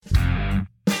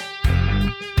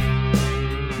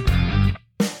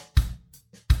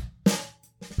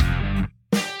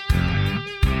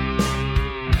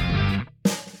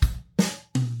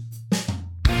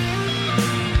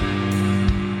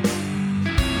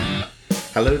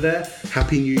Hello there,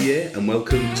 Happy New Year, and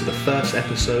welcome to the first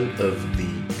episode of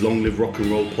the Long Live Rock and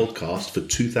Roll podcast for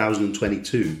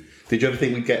 2022. Did you ever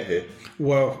think we'd get here?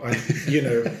 Well, I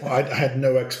had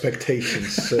no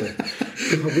expectations. So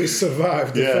we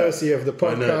survived the first year of the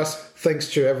podcast.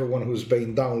 Thanks to everyone who's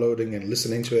been downloading and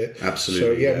listening to it.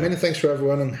 Absolutely. So, many thanks to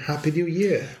everyone and Happy New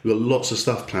Year. We've got lots of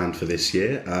stuff planned for this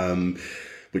year,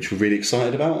 which we're really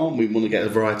excited about, aren't we? We want to get a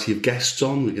variety of guests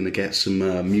on. We're going to get some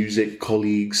music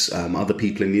colleagues, other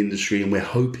people in the industry, and we're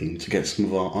hoping to get some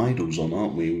of our idols on,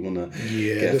 aren't we? We want to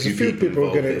get a few people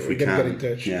involved if we can. Get in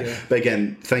touch. Yeah. But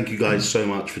again, thank you guys so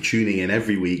much for tuning in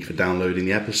every week, for downloading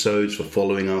the episodes, for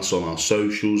following us on our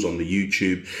socials, on the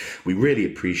YouTube. We really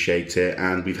appreciate it,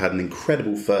 and we've had an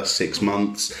incredible first 6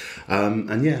 months.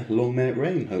 Long may it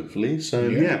rain, hopefully. So,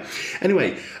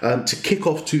 Anyway, to kick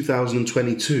off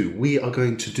 2022, we are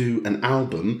going to do an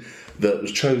album that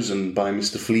was chosen by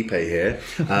Mr. Felipe here,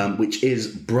 which is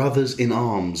Brothers in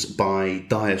Arms by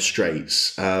Dire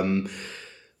Straits. Tell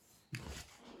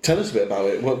us a bit about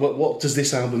it. What does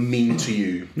this album mean to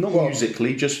you? Not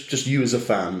musically, just you as a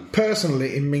fan.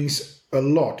 Personally, it means a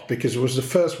lot because it was the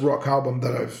first rock album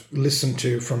that I've listened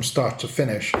to from start to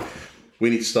fix.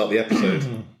 We need to start the episode.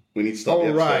 All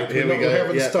right. Here we go. We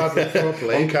haven't started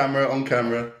properly. On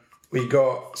camera. We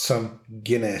got some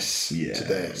Guinness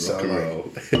today. Rock and roll.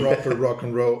 Proper rock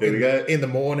and roll. Here we go. In the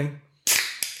morning.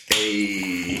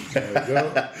 Hey. There we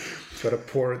go. Got to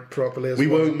pour it properly as well.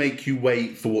 We won't make you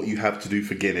wait for what you have to do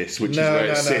for Guinness, which is where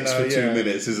it sits for 2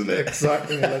 minutes, isn't it?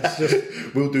 Exactly. Let's just...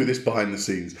 We'll do this behind the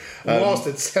scenes. Whilst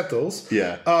it settles.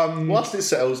 Yeah. Whilst it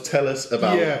settles, tell us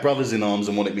about Brothers in Arms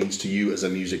and what it means to you as a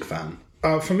music fan.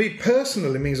 For me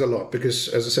personally, it means a lot because,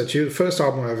 as I said to you, the first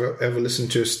album I've ever listened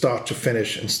to is start to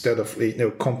finish instead of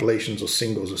compilations or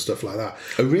singles or stuff like that.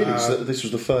 Oh, really? So this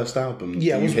was the first album?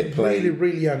 Yeah, I was hit play?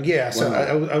 really young. Yeah, so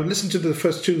I listened to the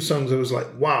first two songs. I was like,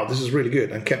 wow, this is really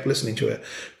good, and kept listening to it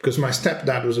because my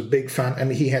stepdad was a big fan,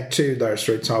 and he had two Dire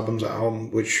Straits albums at home,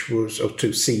 which was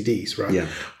two CDs, right? Yeah,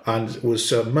 and it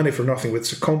was Money for Nothing,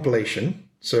 which is a compilation.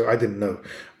 So I didn't know,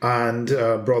 and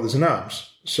Brothers in Arms.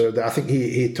 So I think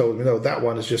he told me, no, that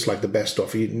one is just like the best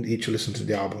of. You need to listen to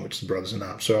the album, which is Brothers in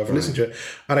Arms. So I've listened to it,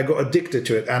 and I got addicted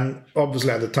to it. And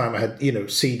obviously at the time I had,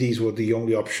 CDs were the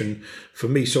only option for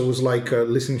me. So it was like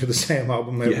listening to the same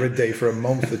album every day for a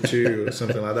month or two or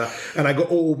something like that. And I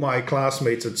got all my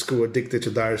classmates at school addicted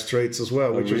to Dire Straits as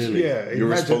well, which was, You're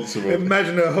responsible.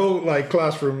 Imagine a whole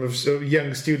classroom of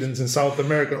young students in South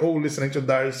America all listening to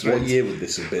Dire Straits. What year would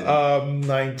this have been?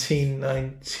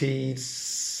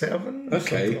 1997.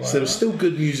 Okay, so there was still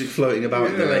good music floating about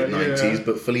in the late 90s,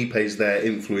 but Felipe's there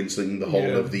influencing the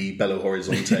whole of the Belo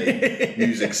Horizonte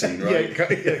music scene, right?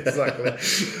 Yeah, exactly.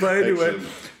 But anyway,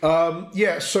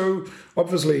 so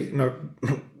obviously,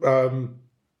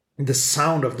 the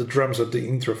sound of the drums at the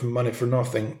intro of Money for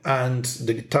Nothing and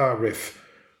the guitar riff,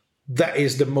 that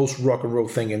is the most rock and roll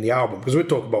thing in the album, because we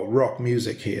talk about rock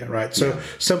music here, right? So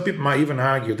some people might even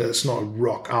argue that it's not a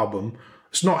rock album.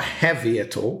 It's not heavy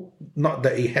at all. Not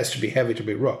that it has to be heavy to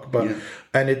be rock, but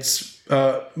and it's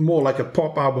more like a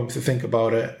pop album if you think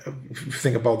about it. If you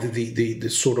think about the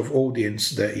sort of audience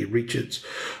that it reaches.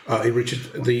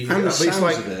 The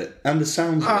sounds of it.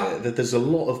 That there's a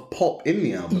lot of pop in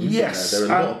the album. Yes, there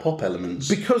are a lot of pop elements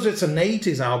because it's an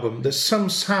 80s album. There's some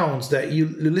sounds that you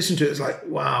listen to. It's like,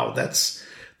 wow, that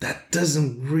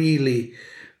doesn't really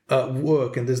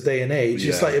work in this day and age.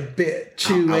 It's like a bit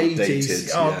too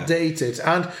outdated.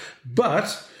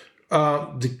 But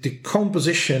the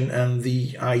composition and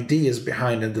the ideas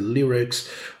behind it, the lyrics,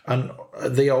 and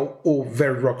they are all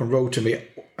very rock and roll to me.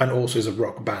 And also is a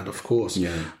rock band, of course.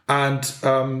 Yeah. And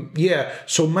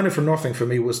so Money for Nothing for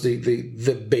me was the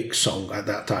big song at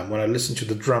that time. When I listened to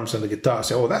the drums and the guitar, I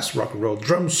said, oh, that's rock and roll.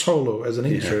 Drum solo as an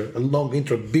intro, a long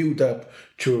intro, build up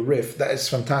to a riff. That is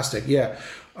fantastic. Yeah.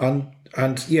 And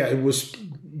it was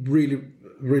really,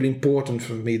 really important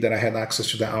for me that I had access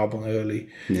to that album early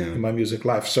in my music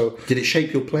life. So, did it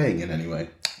shape your playing in any way?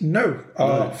 No.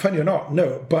 Funny or not,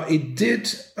 no. But it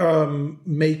did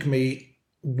make me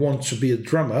want to be a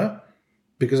drummer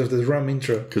because of the drum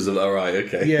intro.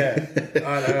 Yeah.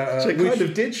 So it kind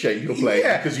of did shape your playing.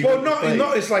 Yeah. Because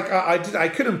it's like I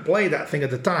couldn't play that thing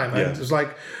at the time, and it was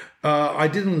like. I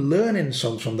didn't learn any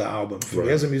songs from the album. For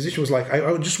me, as a musician, it was like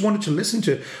I just wanted to listen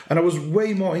to it, and I was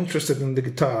way more interested in the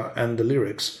guitar and the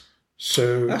lyrics.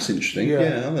 So that's interesting.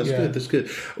 Good. That's good.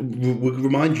 We'll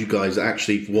remind you guys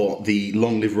actually what the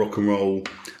Long Live Rock and Roll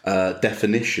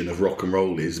definition of rock and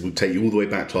roll is. We'll take you all the way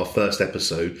back to our first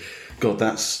episode. God,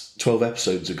 that's 12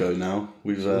 episodes ago now.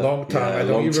 Long time. I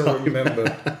don't even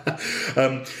remember.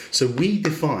 So we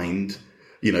defined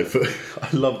I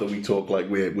love that we talk like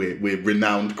we're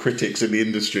renowned critics in the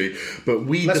industry, but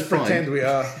let's pretend we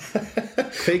are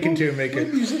faking to make it.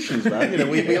 We're musicians, man.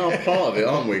 We are part of it,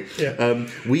 aren't we? Yeah.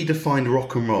 We defined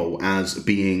rock and roll as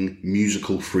being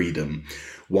musical freedom.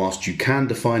 Whilst you can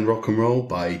define rock and roll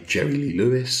by Jerry Lee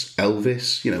Lewis,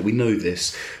 Elvis, we know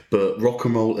this, but rock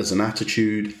and roll as an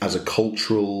attitude, as a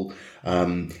cultural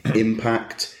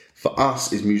impact, for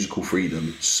us is musical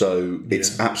freedom. So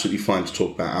it's absolutely fine to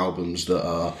talk about albums that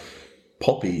are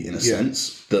poppy in a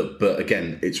sense. But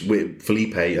again, we're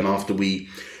Felipe, and after we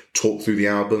talk through the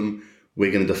album,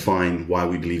 we're going to define why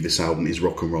we believe this album is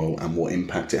rock and roll and what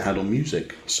impact it had on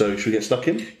music. So should we get stuck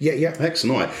in? Yeah.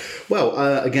 Excellent. All right.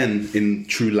 Well, again, in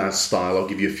true Laz style, I'll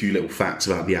give you a few little facts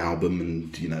about the album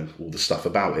and, all the stuff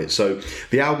about it. So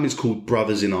the album is called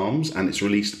Brothers in Arms, and it's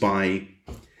released by...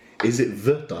 Is it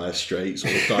the Dire Straits or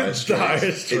Dire Straits?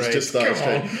 Dire Straits. It's just Dire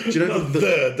Straits. Do you know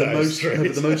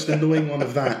the most annoying one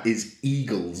of that is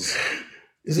Eagles.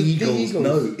 Is it Eagles? the Eagles?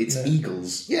 No, it's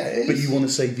Eagles. Yeah, it is. But you want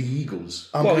to say the Eagles.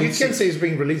 You can say it's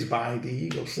being released by the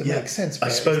Eagles. It makes sense. I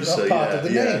suppose it's not part of the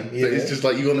name. But it's just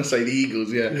like you want to say the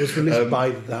Eagles, It was released by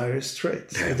the Dire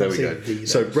Straits. There we go.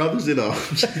 So Brothers in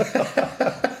Arms.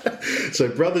 So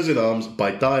Brothers in Arms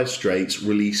by Dire Straits,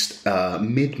 released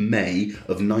mid-May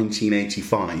of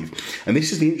 1985. And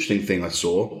this is the interesting thing I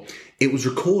saw. It was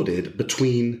recorded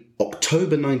between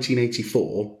October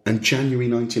 1984 and January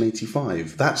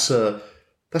 1985. That's a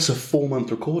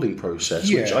 4-month recording process.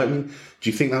 Yeah. Which, do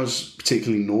you think that was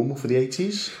particularly normal for the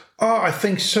 80s? Oh, I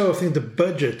think so. I think the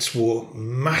budgets were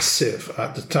massive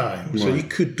at the time. So you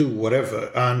could do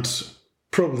whatever. And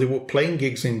probably were playing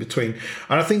gigs in between.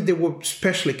 And I think they were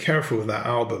especially careful with that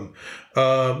album.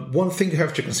 One thing you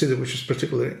have to consider, which is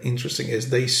particularly interesting, is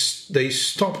they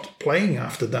stopped playing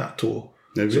after that tour.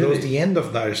 No, really? So that was the end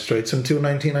of Dire Straits until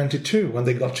 1992, when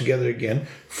they got together again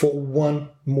for one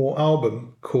more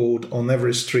album called On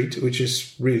Every Street, which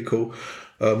is really cool.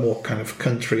 More kind of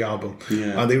country album.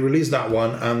 Yeah. And they released that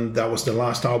one, and that was the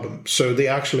last album. So they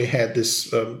actually had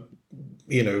this,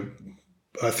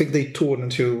 I think they toured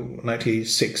until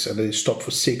 96 and they stopped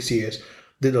for 6 years.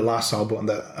 Did the last album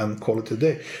and call it a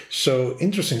day. So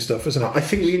interesting stuff, isn't it? I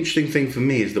think the interesting thing for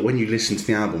me is that when you listen to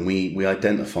the album, we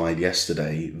identified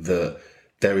yesterday that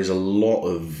there is a lot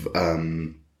of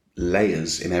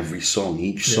layers in every song.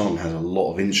 Each song has a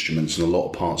lot of instruments and a lot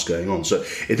of parts going on. So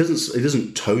it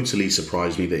doesn't totally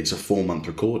surprise me that it's a 4-month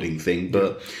recording thing,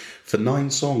 but for 9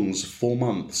 songs, 4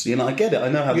 months, I get it. I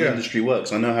know how the industry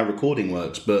works. I know how recording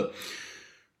works, but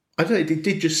I don't know, it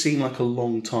did just seem like a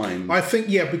long time. I think,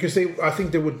 because I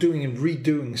think they were doing and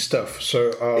redoing stuff. So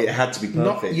it had to be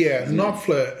perfect.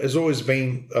 Knopfler has always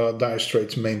been Dire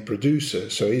Straits' main producer.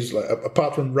 So he's like,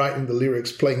 apart from writing the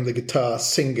lyrics, playing the guitar,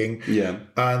 singing,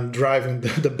 and driving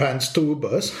the band's tour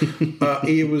bus,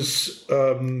 he was,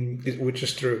 which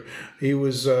is true. He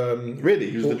was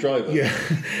really, he was the driver. Yeah,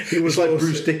 he was like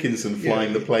Bruce Dickinson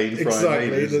flying the plane.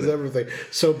 Exactly, he does everything.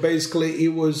 So basically, he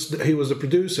was a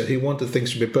producer. He wanted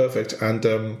things to be perfect, and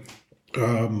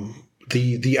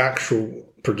the actual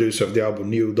producer of the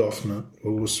album, Neil Doffner,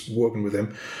 who was working with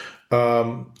him,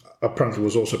 apparently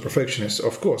was also a perfectionist.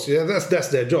 Of course, that's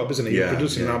their job, isn't it? You're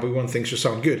producing an album, you want things to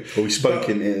sound good. Well, we spoke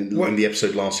in the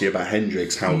episode last year about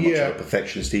Hendrix, how much of a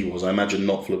perfectionist he was. I imagine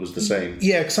Knopfler was the same.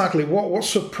 Yeah, exactly. What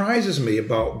surprises me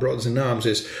about Brothers in Arms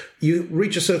is you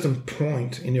reach a certain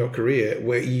point in your career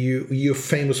where you're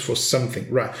famous for something.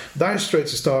 Right. Dire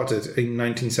Straits started in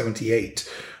 1978,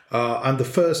 and the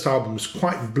first album was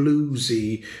quite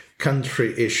bluesy,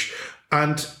 country-ish,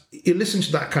 and you listen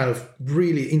to that kind of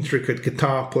really intricate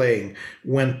guitar playing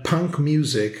when punk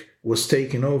music was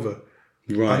taking over.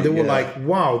 Right, and they were like,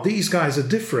 wow, these guys are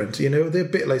different.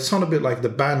 They're sound a bit like the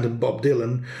Band and Bob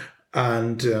Dylan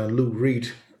and Lou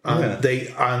Reed. And they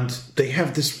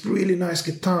have this really nice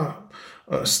guitar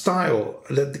style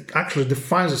that actually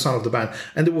defines the sound of the band.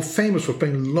 And they were famous for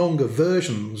playing longer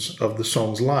versions of the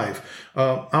songs live.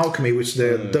 Alchemy, which is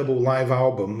their double live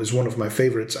album, is one of my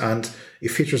favorites, and it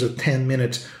features a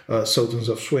 10-minute Sultans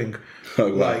of Swing. Oh,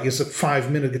 wow. Like, it's a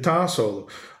 5-minute guitar solo.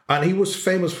 And he was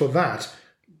famous for that.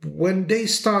 When they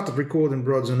started recording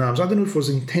Brothers in Arms, I don't know if it was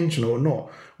intentional or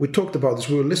not. We talked about this.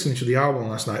 We were listening to the album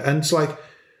last night, and it's like,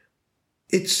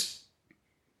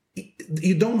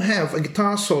 you don't have a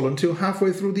guitar solo until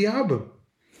halfway through the album.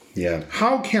 Yeah.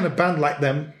 How can a band like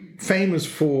them, famous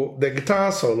for their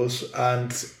guitar solos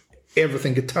and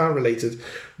everything guitar related,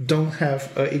 don't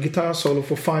have a guitar solo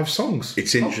for 5 songs?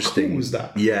 It's interesting. How cool is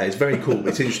that? Yeah, it's very cool.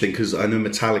 It's interesting because I know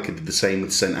Metallica did the same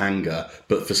with St. Anger,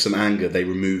 but for St. Anger they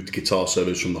removed guitar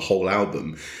solos from the whole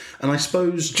album. And I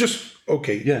suppose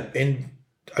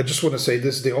I just want to say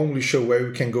this is the only show where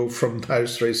we can go from Dire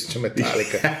Straits to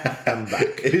Metallica and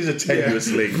back. It is a tenuous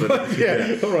link. But,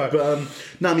 yeah, all right. But,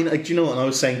 no, I mean, do you know what? And I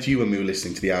was saying to you when we were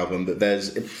listening to the album that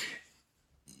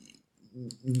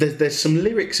there's some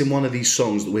lyrics in one of these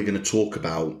songs that we're going to talk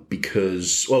about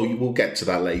because, well, we'll get to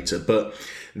that later. But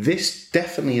this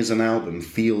definitely as an album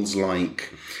feels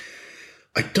like,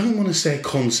 I don't want to say a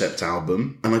concept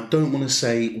album, and I don't want to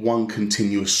say one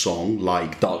continuous song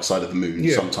like Dark Side of the Moon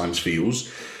sometimes feels,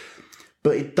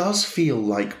 but it does feel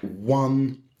like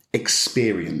one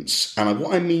experience. And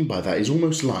what I mean by that is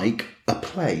almost like a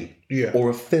play or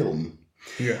a film.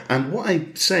 Yeah. And what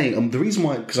I'm saying, the reason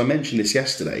why, because I mentioned this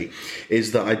yesterday,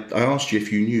 is that I asked you if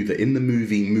you knew that in the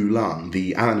movie Mulan,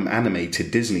 the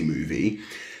animated Disney movie,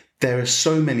 there are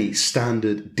so many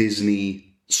standard Disney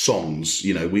songs.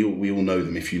 You know, we all know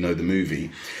them if you know the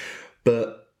movie.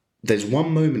 But there's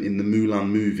one moment in the Mulan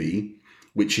movie,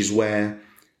 which is where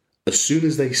as soon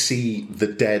as they see the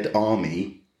dead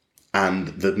army and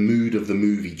the mood of the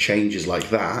movie changes like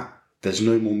that, there's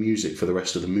no more music for the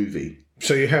rest of the movie.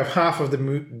 So you have half of the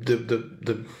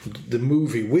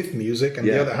movie with music and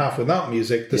the other half without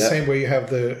music. The same way you have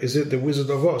the Wizard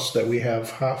of Oz, that we have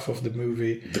half of the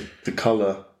movie. The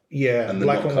colour. Yeah, and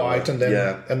black and white, and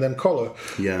then color.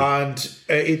 Yeah, and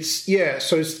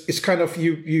so it's kind of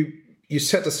you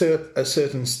set a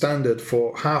certain standard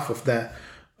for half of that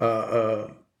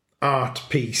art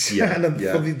piece, and then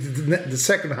for the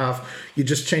second half you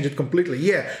just change it completely.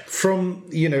 Yeah, from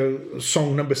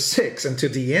song number 6 until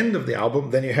the end of the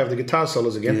album, then you have the guitar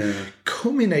solos again,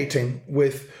 culminating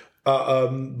with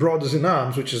Brothers in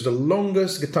Arms, which is the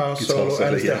longest guitar solo,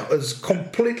 and it's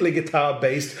completely guitar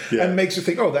based and makes you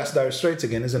think, oh, that's Dire Straits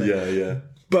again, isn't it? Yeah.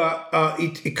 But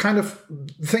it kind of,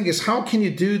 the thing is, how can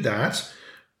you do that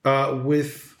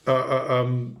with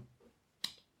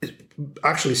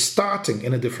actually starting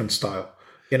in a different style?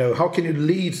 How can you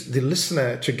lead the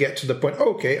listener to get to the point,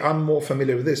 okay, I'm more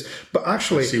familiar with this, but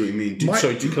actually... I see what you mean. Do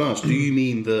you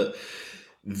mean that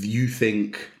you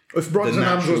think... If Brothers in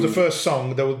Arms was the first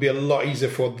song, that would be a lot easier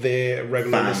for their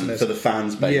regular listeners. For the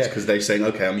fans base, because they're saying,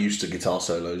 okay, I'm used to guitar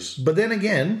solos. But then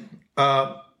again,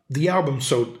 the album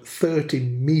sold 30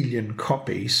 million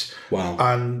copies. Wow.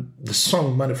 And the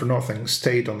song Money for Nothing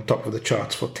stayed on top of the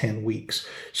charts for 10 weeks.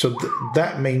 So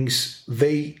that means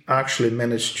they actually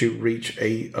managed to reach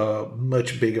a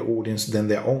much bigger audience than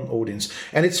their own audience.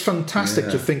 And it's fantastic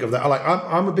to think of that.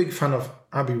 I'm a big fan of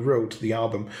Abbey Road, the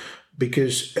album,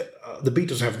 because the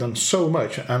Beatles have done so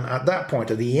much, and at that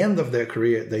point, at the end of their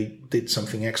career, they did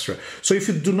something extra. So if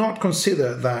you do not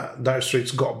consider that Dire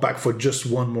Straits got back for just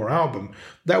one more album,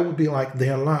 that would be like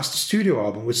their last studio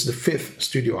album, which is the 5th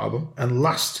studio album, and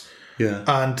last. Yeah.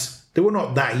 And they were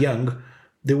not that young.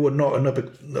 They were not an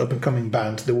up-and-coming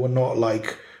band. They were not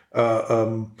like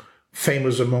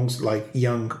famous amongst like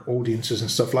young audiences and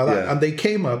stuff like that. And they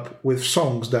came up with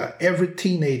songs that every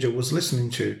teenager was listening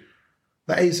to.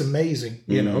 That is amazing,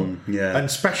 and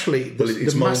especially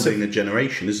it's moulding a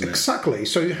generation, isn't it? Exactly.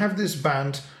 So you have this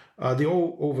band, they're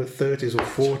all over 30s or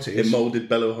 40s. It moulded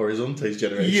Belo Horizonte's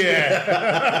generation.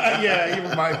 Yeah,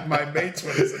 even my mates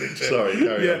were listening to it. Sorry,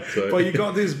 carry on. Sorry. But you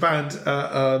got this band,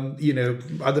 I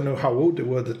don't know how old they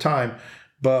were at the time,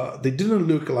 but they didn't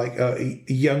look like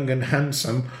young and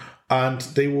handsome, and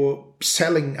they were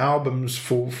selling albums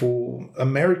for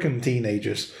American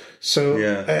teenagers. So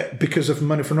because of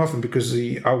Money for Nothing, because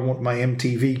the I Want My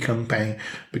MTV campaign,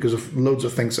 because of loads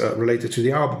of things related to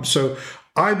the album. So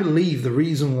I believe the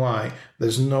reason why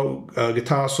there's no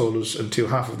guitar solos until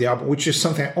half of the album, which is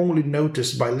something I only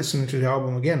noticed by listening to the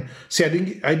album again. See, I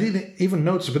didn't even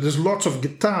notice, but there's lots of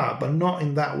guitar, but not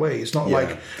in that way. It's not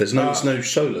like there's no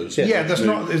solos.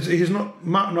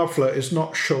 Mark Knopfler is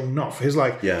not showing off. He's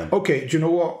like, okay, do you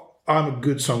know what? I'm a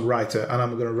good songwriter, and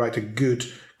I'm going to write a good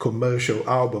commercial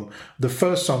album. The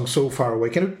first song, So Far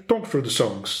Away. Can you talk through the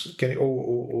songs? Can you,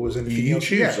 or is anything you else?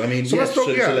 choose? Yeah. I mean, so let's talk.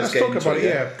 Let's talk about it.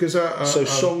 Yeah, because so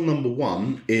song number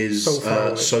 1 is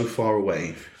So Far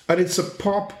Away, and it's a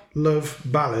pop love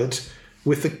ballad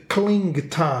with a clean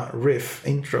guitar riff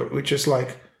intro, which is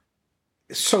like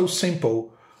so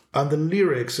simple, and the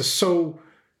lyrics are so,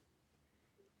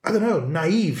 I don't know,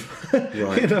 naive.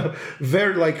 Right.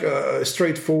 Very like a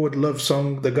straightforward love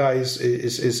song. The guy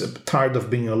is tired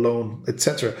of being alone,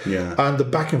 etc. Yeah. And the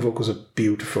backing vocals are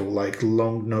beautiful, like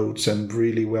long notes and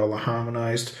really well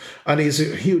harmonized. And it's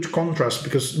a huge contrast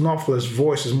because Knopfler's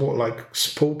voice is more like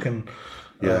spoken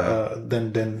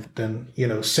than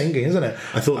singing, isn't it?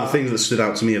 I thought the thing that stood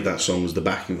out to me of that song was the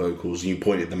backing vocals. You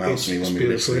pointed them out to me when we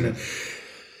were listening.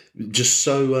 Just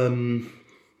so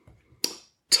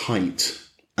tight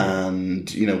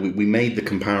And, you know, we made the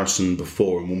comparison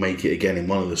before, and we'll make it again in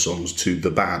one of the songs, to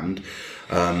the band.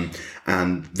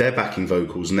 And their backing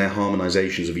vocals and their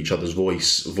harmonizations of each other's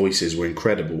voices were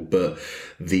incredible. But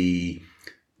the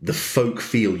folk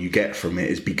feel you get from it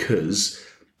is because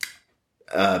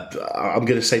I'm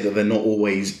going to say that they're not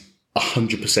always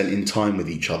 100% in time with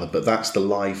each other, but that's the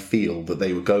live feel that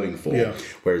they were going for. Yeah.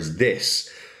 Whereas this,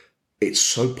 it's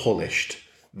so polished.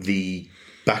 The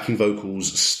backing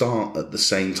vocals start at the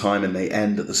same time and they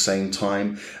end at the same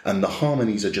time, and the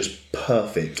harmonies are just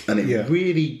perfect, and it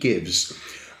really gives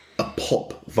a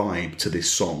pop vibe to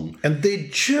this song. And they're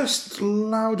just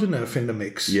loud enough in the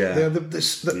mix. Yeah. They're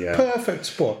the perfect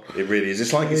spot. It really is.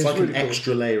 It's like really an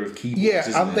extra layer of keyboards. Yeah,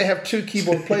 isn't and it? they have 2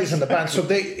 keyboard players in the band. So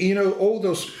they, you know, all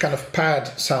those kind of pad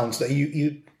sounds that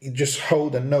you just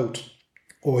hold a note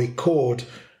or a chord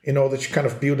in order to kind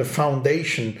of build a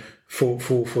foundation for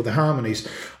the harmonies.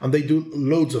 And they do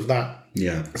loads of that.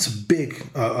 Yeah. It's a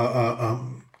big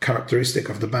characteristic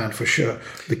of the band for sure.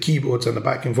 The keyboards and the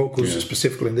backing vocals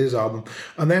specifically in this album.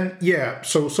 And then,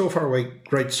 so Far Away,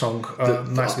 great song,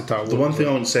 nice guitar work. The one thing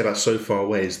I want to say about So Far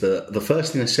Away is that the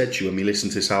first thing I said to you when we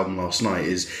listened to this album last night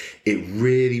is it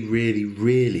really, really,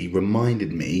 really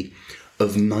reminded me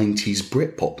of 90s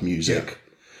Britpop music.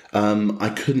 Yeah. I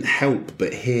couldn't help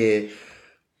but hear...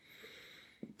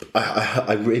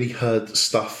 I really heard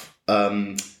stuff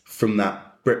from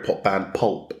that Britpop band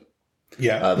Pulp.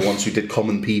 Yeah. The ones who did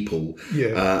Common People.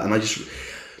 Yeah. And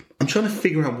I'm trying to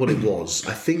figure out what it was.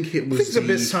 I think it was. I think it's a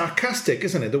bit sarcastic,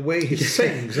 isn't it? The way he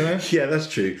sings. Yeah, that's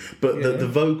true. But the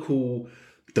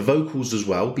vocals as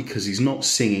well, because he's not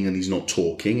singing and he's not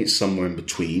talking. It's somewhere in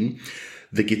between.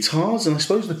 The guitars and I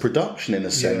suppose the production, in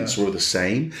a sense, were the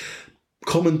same.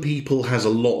 Common People has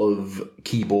a lot of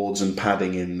keyboards and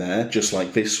padding in there, just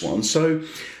like this one. So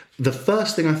the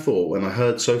first thing I thought when I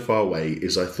heard So Far Away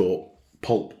is I thought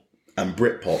Pulp and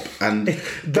Britpop. And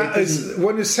that is,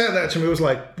 when you said that to me, it was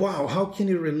like, wow, how can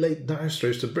you relate Dire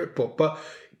Straits to Britpop? But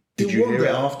did you hear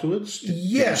it afterwards?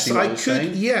 Yes, I could.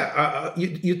 Saying? Yeah,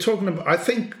 you're talking about. I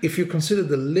think if you consider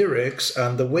the lyrics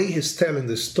and the way he's telling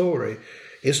the story,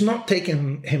 it's not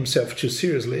taking himself too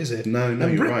seriously, is it? No, and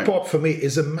you're Britpop right. For me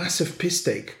is a massive piss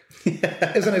take. Isn't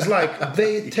it? It's like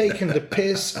they're taking the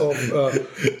piss of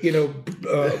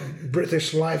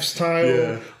British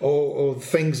lifestyle or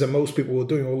things that most people were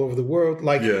doing all over the world,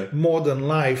 like modern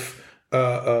life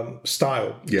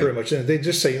style, pretty much. And they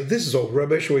just say this is all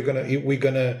rubbish. We're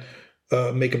gonna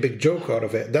make a big joke out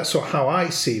of it. That's how I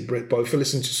see Britpop. If you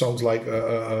listen to songs like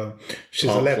She's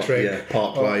Electric,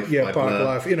 Park Life,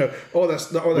 Park Life, all that.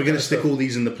 We're going to stick all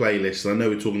these in the playlist. And I know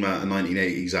we're talking about a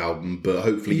 1980s album, but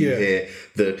hopefully you hear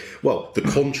the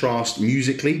contrast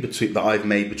musically that I've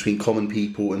made between Common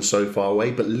People and So Far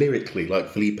Away, but lyrically, like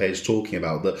Felipe is talking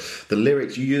about, the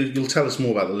lyrics. You'll tell us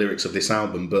more about the lyrics of this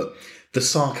album, but the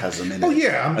sarcasm in it. Oh,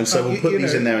 yeah. And so we'll put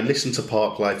these in there and listen to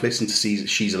Park Life, listen to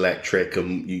She's Electric,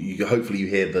 and you hopefully you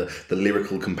hear the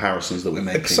lyrical comparisons that we're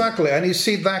making. Exactly. And you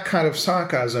see that kind of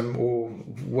sarcasm, or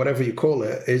whatever you call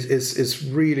it, is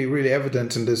really, really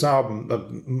evident in this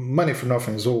album. Money for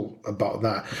Nothing is all about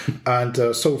that.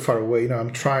 And So Far Away,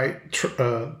 I'm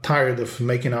tired of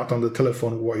making out on the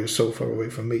telephone while you're so far away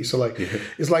from me. So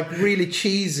it's like really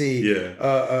cheesy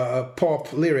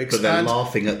pop lyrics. But they're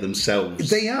laughing at themselves.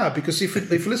 They are, because if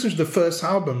you listen to the first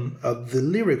album, the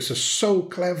lyrics are so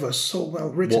clever, so well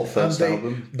written. What first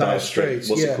album? Dire Straits.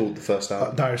 What's it called, the first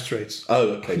album? Dire Straits. Oh,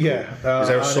 okay, cool. Yeah. Is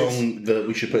there a song that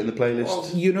we should put in the playlist?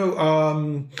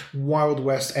 Wild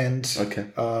West End. Okay.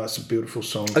 It's a beautiful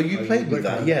song. Oh, you played with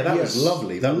that? Yeah, that was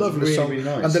lovely. That was really, song. really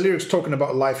nice. And the lyrics talking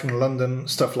about life in London,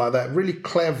 stuff like that. Really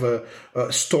clever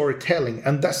storytelling.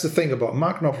 And that's the thing about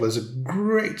Mark Knopfler, is a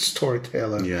great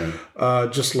storyteller. Yeah.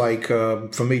 Just like,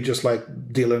 for me, just like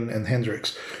Dylan and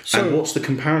Hendrix. So, and what's the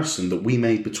comparison that we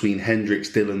made between Hendrix,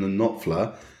 Dylan and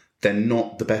Knopfler? They're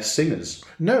not the best singers.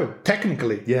 No,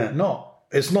 technically, not.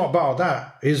 It's not about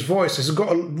that. His voice has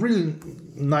got a really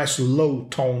nice low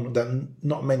tone that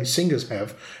not many singers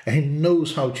have, and he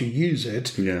knows how to use it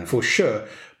for sure.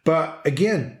 But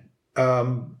again,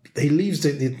 he leaves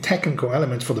the technical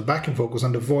elements for the backing vocals,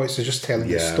 and the voice is just telling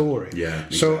the story. Yeah.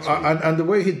 So, exactly. and the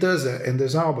way he does it in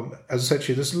this album, as I said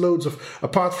to you, there's loads of,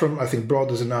 apart from, I think,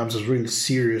 Brothers in Arms is a really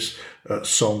serious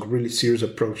song, really serious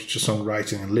approach to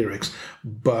songwriting and lyrics.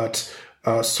 But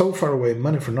So Far Away,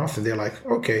 Money for Nothing, they're like,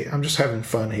 okay, I'm just having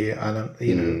fun here, and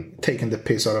I'm, taking the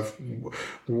piss out of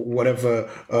whatever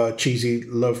cheesy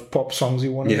love pop songs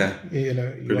you want to, want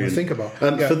to think about.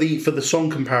 For the song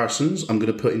comparisons, I'm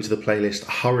going to put into the playlist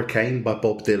Hurricane by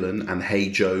Bob Dylan and Hey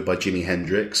Joe by Jimi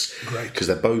Hendrix. Great. Because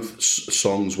they're both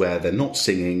songs where they're not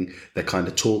singing, they're kind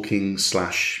of talking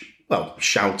 /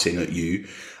 shouting at you,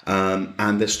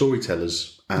 and they're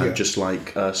storytellers. Just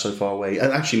like So Far Away,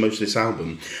 and actually most of this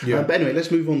album. But anyway,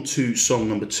 let's move on to song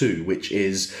number 2, which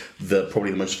is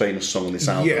probably the most famous song on this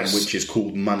album, which is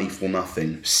called Money for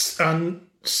Nothing. And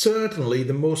certainly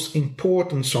the most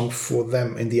important song for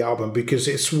them in the album, because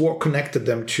it's what connected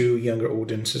them to younger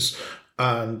audiences.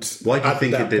 And why do you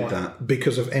think it did that?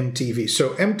 Because of MTV. So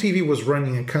MTV was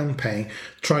running a campaign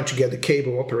trying to get the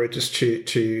cable operators to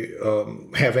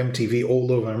have MTV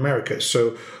all over America.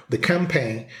 So the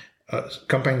campaign's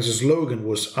slogan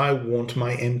was, I want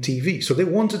my MTV. So they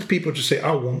wanted people to say,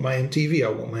 I want my MTV,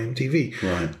 I want my MTV.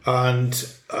 Right. And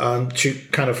to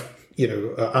kind of,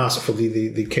 ask for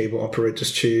the cable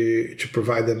operators to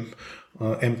provide them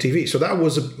MTV. So that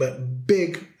was a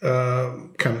big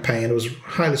campaign. It was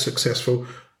highly successful,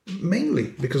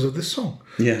 mainly because of this song.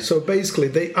 Yeah. So basically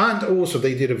they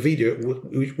did a video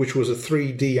which was a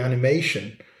 3D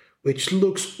animation, which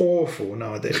looks awful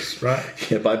nowadays, right?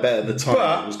 Yeah, but I bet at the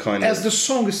time it was kind of... as the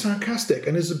song is sarcastic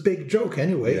and is a big joke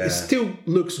anyway, it still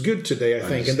looks good today, I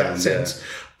think, in that sense.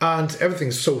 Yeah. And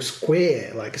everything's so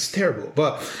square, like it's terrible.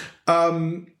 But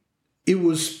it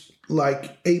was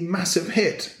like a massive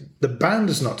hit. The band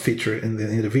is not featured in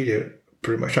the video,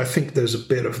 pretty much. I think there's a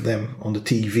bit of them on the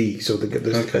TV. So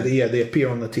they appear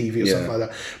on the TV or something like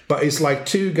that. But it's like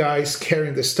two guys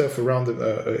carrying this stuff around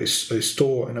a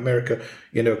store in America,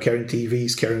 carrying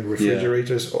TVs, carrying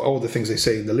refrigerators, all the things they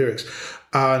say in the lyrics.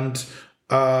 And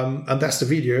that's the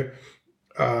video.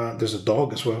 There's a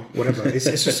dog as well, whatever. It's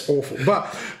just awful.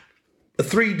 But a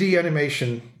 3D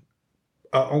animation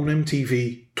on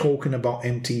MTV talking about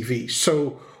MTV.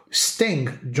 So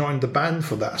Sting joined the band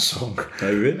for that song.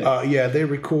 Oh, really? They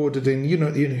recorded in, you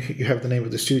have the name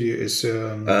of the studio.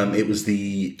 It was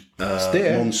the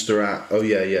Montserrat. Oh,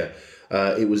 yeah.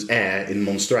 It was Air in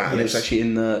Montserrat, and it was actually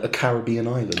in a Caribbean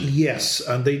island. Yes,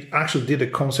 and they actually did a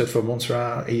concert for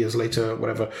Montserrat years later,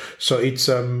 whatever. So it's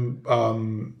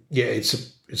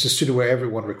it's a studio where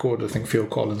everyone recorded. I think Phil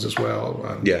Collins as well,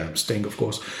 and Sting, of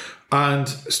course. And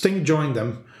Sting joined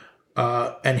them,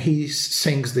 and he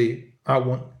sings the I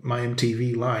Want My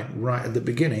MTV line right at the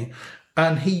beginning,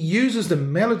 and he uses the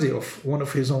melody of one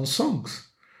of his own songs.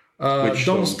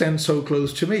 Don't Stand So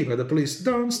Close to Me by the Police.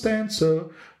 Don't stand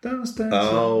so close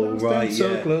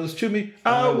to me.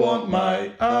 I want my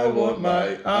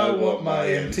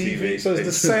MTV. So it's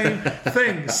the same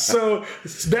thing. So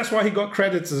that's why he got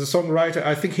credits as a songwriter.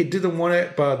 I think he didn't want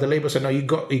it, but the label said, no, you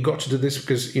got to do this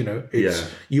because,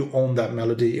 you own that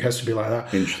melody. It has to be like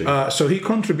that. Interesting. So he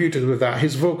contributed with that.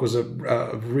 His vocals are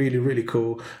really, really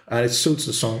cool, and it suits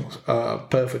the song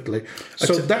perfectly.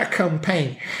 So that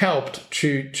campaign helped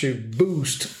to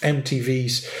boost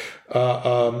MTV's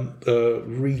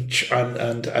reach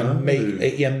and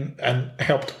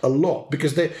helped a lot,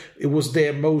 because it was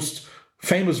their most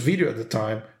famous video at the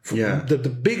time.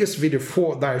 The biggest video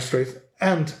for Dire Straits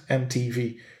and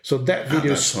MTV. So that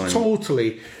video is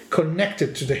totally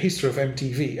connected to the history of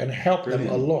MTV and helped them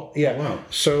a lot. Yeah. Oh, wow.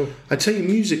 So I tell you,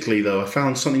 musically though, I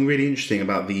found something really interesting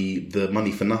about the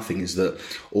Money for Nothing is that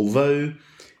although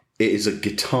it is a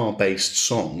guitar-based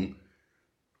song,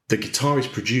 the guitar is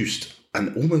produced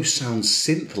and almost sounds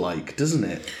synth-like, doesn't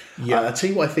it? Yeah. I tell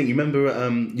you what I think. You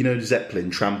remember, Zeppelin,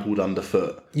 Trampled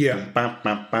Underfoot? Yeah. I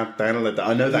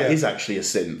know that is actually a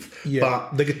synth. Yeah.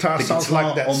 But the guitar sounds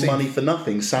like that on synth. Money for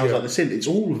Nothing sounds like the synth. It's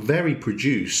all very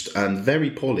produced and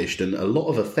very polished, and a lot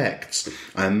of effects,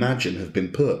 I imagine, have been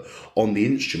put on the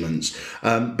instruments.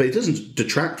 But it doesn't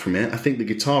detract from it. I think the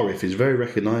guitar riff is very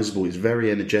recognisable. It's very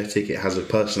energetic. It has a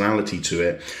personality to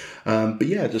it.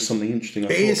 Just something interesting.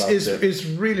 It's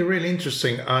really, really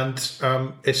interesting, and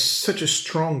it's such a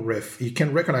strong riff. You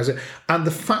can recognize it, and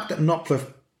the fact that Knopfler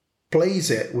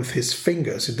plays it with his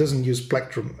fingers, it doesn't use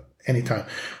plectrum anytime.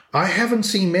 I haven't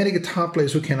seen many guitar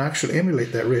players who can actually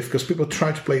emulate that riff, because people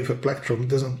try to play it with plectrum. It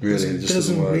doesn't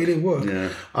really work. Yeah.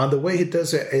 And the way he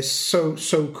does it is so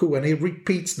cool, and he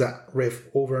repeats that riff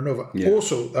over and over. Yeah.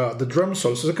 Also, the drum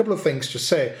solos. There's a couple of things to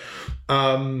say.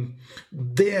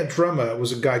 Their drummer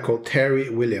was a guy called Terry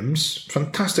Williams,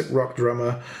 fantastic rock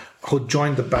drummer, who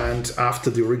joined the band after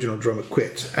the original drummer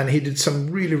quit, and he did some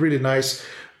really, really nice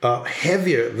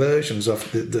heavier versions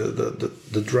of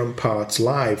the drum parts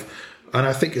live, and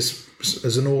I think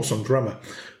is an awesome drummer.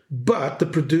 But the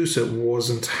producer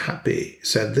wasn't happy,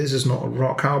 said this is not a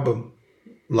rock album,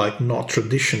 like not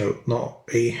traditional, not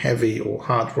a heavy or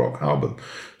hard rock album,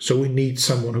 so we need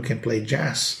someone who can play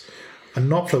jazz. And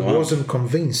Knopfler wasn't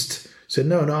convinced. Said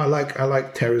no, I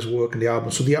like Terry's work in the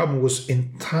album. So the album was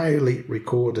entirely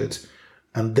recorded,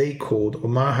 and they called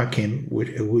Omar Hakim,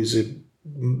 who is a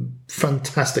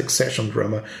fantastic session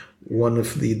drummer, one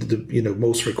of the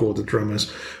most recorded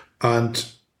drummers, and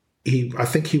I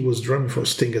think he was drumming for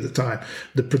Sting at the time.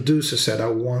 The producer said, "I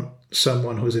want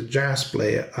someone who's a jazz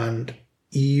player, and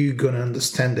you're gonna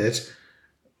understand it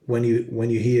when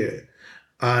you hear it."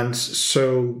 And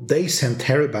so they sent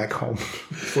Terry back home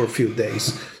for a few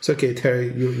days. It's okay,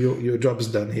 Terry, your job is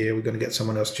done here. We're going to get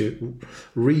someone else to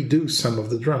redo some of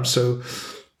the drums. So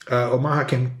Omar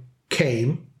Hakim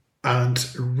came and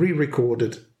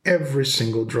re-recorded every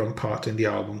single drum part in the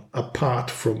album, apart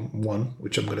from one,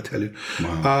 which I'm going to tell you.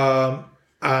 Wow.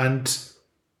 And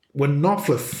when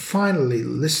Knopfler finally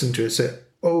listened to it, said,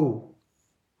 "Oh,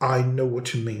 I know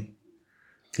what you mean.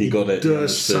 He got it. It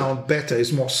does sound better.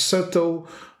 It's more subtle.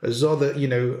 It's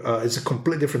it's a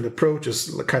completely different approach. It's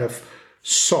kind of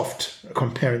soft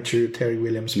comparing to Terry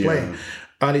Williams playing."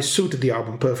 And it suited the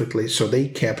album perfectly. So they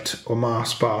kept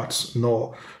Omar's parts,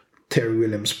 not Terry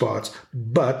Williams' parts,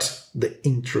 but the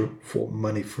intro for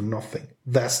Money for Nothing.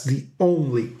 That's the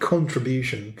only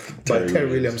contribution by Terry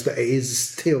Williams that is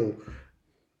still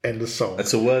in the song.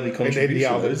 It's a worthy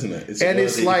contribution, though, isn't it?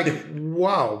 It's like,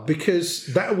 wow, because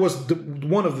that was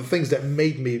one of the things that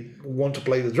made me want to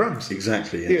play the drums.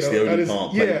 Exactly. It's the only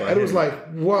part played by him. It was like,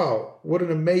 wow, what an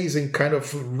amazing kind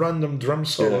of random drum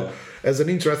solo as an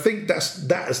intro. I think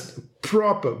that's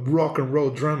proper rock and roll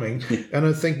drumming. And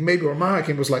I think maybe Omar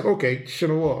Hakim was like, okay, you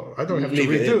know what? I don't have to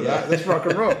redo that. That's rock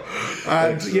and roll.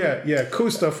 And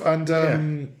cool stuff. And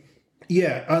and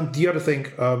the other thing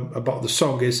about the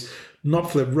song is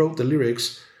Knopfler wrote the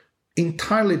lyrics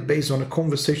entirely based on a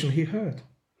conversation he heard.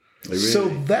 Really? So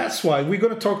that's why we're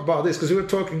going to talk about this, because we were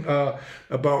talking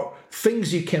about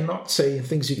things you cannot say and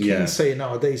things you can say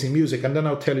nowadays in music, and then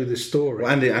I'll tell you the story.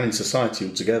 Well, and in society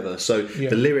altogether. So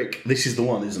the lyric, this is the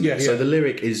one, isn't it? So the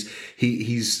lyric is,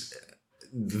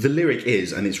 the lyric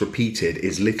is, and it's repeated,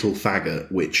 is "little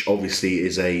faggot," which obviously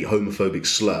is a homophobic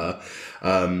slur.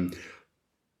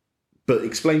 But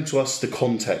explain to us the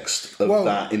context of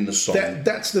that in the song.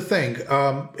 That's the thing.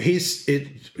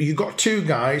 You got two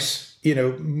guys,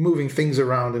 moving things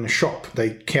around in a shop. They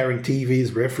carrying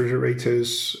TVs,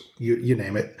 refrigerators, you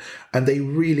name it, and they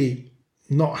really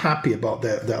not happy about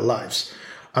their lives.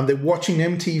 And they're watching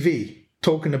MTV,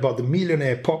 talking about the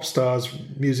millionaire pop stars,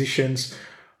 musicians.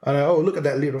 And look at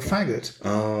that little faggot.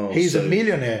 Oh, he's a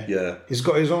millionaire. Yeah, he's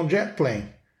got his own jet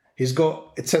plane. He's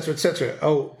got etc. etc.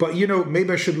 Oh, but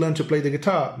maybe I should learn to play the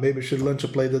guitar. Maybe I should learn to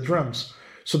play the drums.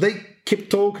 So they keep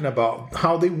talking about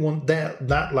how they want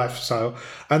that lifestyle,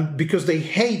 and because they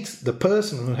hate the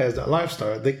person who has that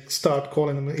lifestyle, they start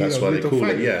calling them. That's why they call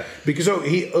it, Because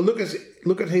he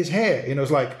look at his hair.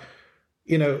 It's like,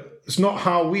 it's not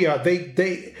how we are.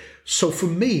 They. So for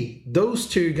me, those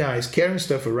two guys carrying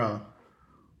stuff around,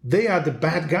 they are the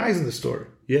bad guys in the story.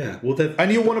 Yeah,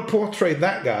 and you want to portray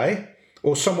that guy.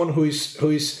 Or someone who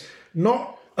is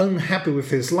not unhappy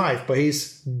with his life, but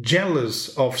he's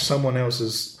jealous of someone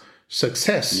else's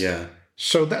success. Yeah.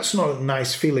 So that's not a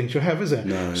nice feeling to have, is it?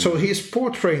 No. So he's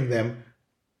portraying them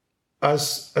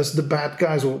as the bad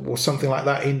guys or something like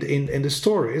that in the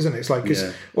story, isn't it? It's like,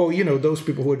 those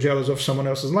people who are jealous of someone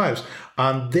else's lives,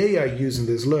 and they are using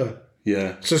this lure.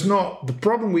 Yeah. So it's not the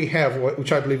problem we have,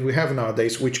 which I believe we have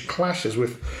nowadays, which clashes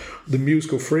with the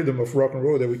musical freedom of rock and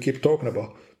roll that we keep talking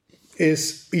about.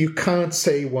 Is you can't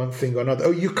say one thing or another.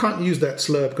 Oh, you can't use that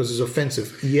slur because it's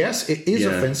offensive. Yes, it is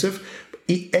offensive.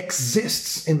 It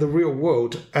exists in the real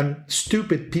world, and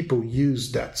stupid people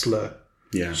use that slur.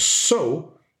 Yeah.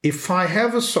 So if I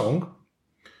have a song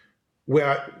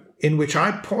in which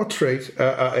I portray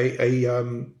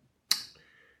a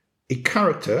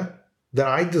character that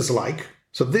I dislike,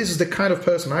 so this is the kind of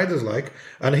person I dislike,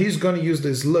 and he's going to use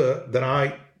this slur that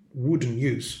I wouldn't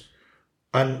use.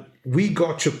 And we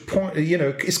got to point,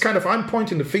 it's kind of, I'm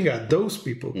pointing the finger at those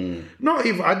people. Not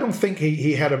even, I don't think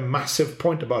he had a massive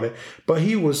point about it, but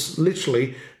he was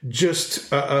literally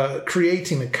just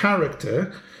creating a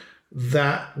character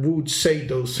that would say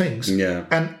those things. Yeah.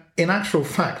 And in actual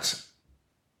fact,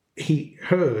 he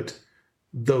heard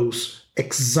those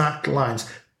exact lines.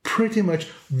 Pretty much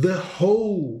the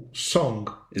whole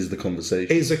song is a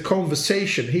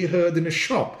conversation he heard in a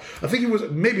shop. I think he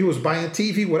was buying a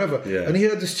TV, whatever. Yeah. And he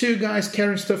heard these two guys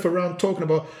carrying stuff around talking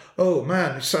about, oh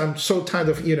man, I'm so tired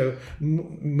of,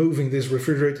 moving these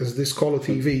refrigerators, these color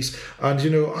TVs. And,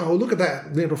 oh, look at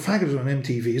that little faggot on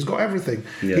MTV. He's got everything.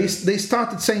 Yeah. They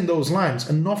started saying those lines,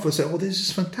 and Knopfler said, oh, this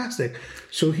is fantastic.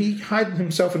 So he hid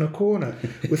himself in a corner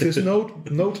with his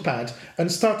notepad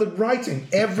and started writing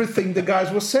everything the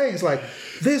guys were saying. It's like,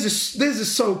 this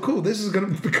is so cool. This is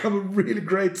going to become a really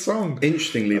great song.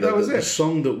 Interestingly, though, the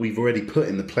song that we've already put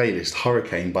in the playlist,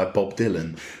 "Hurricane" by Bob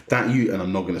Dylan, and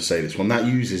I'm not going to say this one, that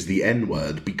uses the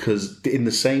N-word because, in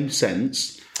the same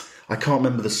sense, I can't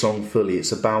remember the song fully.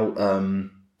 It's about,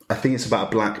 I think it's about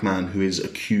a black man who is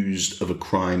accused of a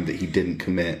crime that he didn't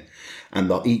commit. And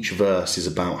each verse is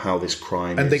about how this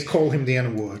crime and they call him the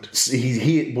N-word.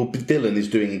 Dylan is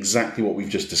doing exactly what we've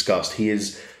just discussed. He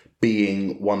is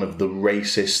being one of the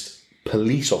racist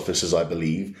police officers, I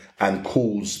believe, and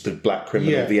calls the black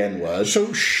criminal the N-word.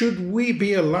 So should we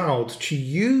be allowed to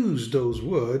use those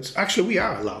words? Actually, we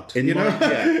are allowed.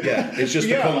 Yeah. It's just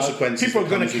the consequences. People are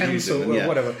going to cancel or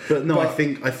whatever. But no, I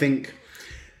think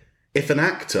if an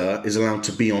actor is allowed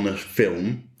to be on a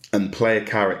film and play a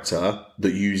character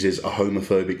that uses a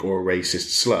homophobic or a racist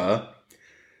slur,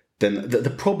 then the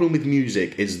problem with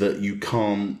music is that you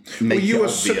can't make it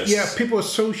obvious. People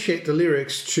associate the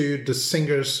lyrics to the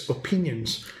singer's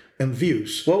opinions and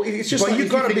views. Well, it's just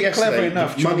you've got to be clever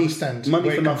enough to understand.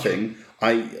 Money for Nothing.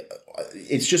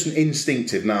 It's just an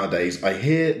instinctive nowadays. I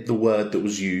hear the word that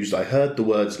was used. I heard the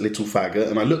words "little faggot,"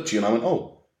 and I looked at you and I went,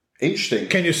 "Oh, interesting.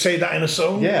 Can you say that in a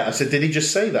song?" Yeah, I said, "Did he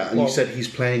just say that?" And you said he's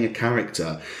playing a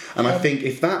character. And I think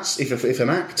if an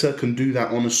actor can do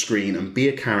that on a screen and be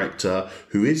a character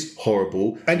who is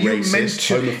horrible, and racist,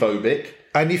 homophobic,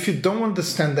 and if you don't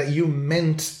understand that you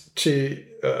meant to,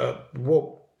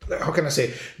 how can I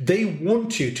say? They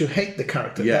want you to hate the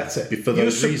character. Yeah, that's it. For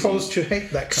those You're supposed to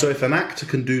hate that character. So if an actor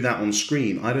can do that on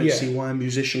screen, I don't see why a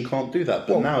musician can't do that.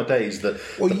 But nowadays, the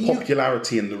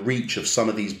popularity and the reach of some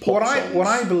of these pop songs, what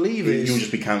I believe is you'll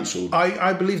just be cancelled.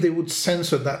 I believe they would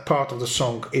censor that part of the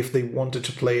song if they wanted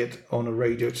to play it on a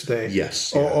radio today.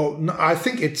 Yes. Or I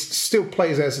think it still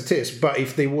plays as it is. But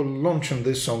if they were launching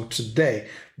this song today,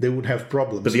 they would have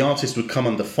problems. But the artist would come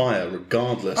under fire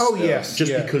regardless. Oh, yes.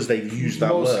 Just because they've used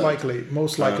that word.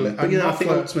 Most likely. But I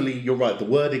think ultimately you're right. The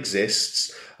word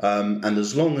exists. And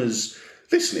as long as...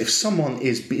 Listen,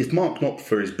 if Mark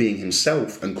Knopfler is being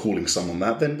himself and calling someone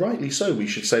that, then rightly so. We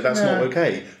should say that's not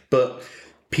okay. But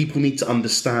people need to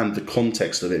understand the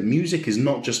context of it. Music is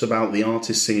not just about the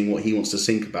artist singing what he wants to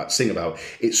sing about.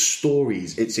 It's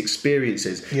stories, it's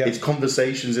experiences, it's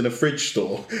conversations in a fridge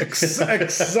store.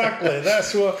 Exactly.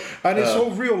 That's what, and it's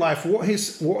all real life. What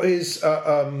is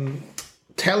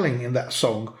telling in that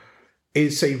song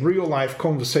is a real life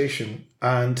conversation,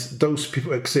 and those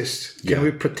people exist. Can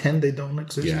we pretend they don't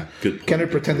exist? Yeah, good point. Can we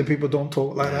pretend that people don't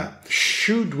talk like that?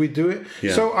 Should we do it?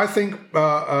 Yeah. So I think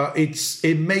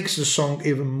it makes the song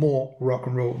even more rock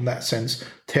and roll in that sense,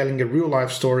 telling a real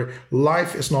life story.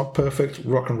 Life is not perfect.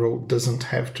 Rock and roll doesn't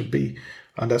have to be.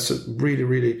 And that's a really,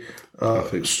 really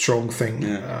strong thing.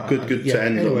 Yeah. Good to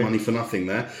end on Money for Nothing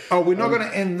there. Oh, we're not going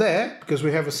to end there because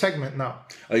we have a segment now.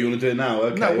 Oh, you want to do it now?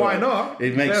 Okay. No, why not?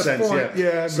 It makes sense,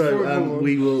 yeah. So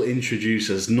we will introduce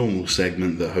a normal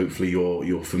segment that hopefully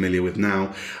you're familiar with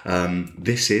now.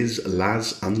 This is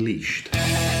Laz Unleashed.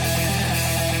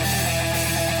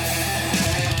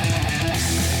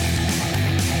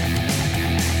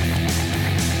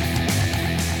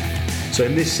 So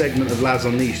in this segment of Laz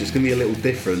Unleashed, it's going to be a little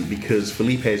different because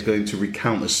Felipe is going to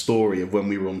recount a story of when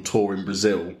we were on tour in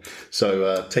Brazil.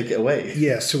 So take it away.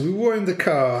 Yeah, so we were in the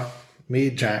car, me,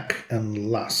 Jack,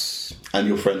 and Laz. And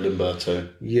your friend Umberto.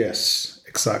 Yes,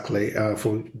 exactly.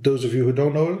 For those of you who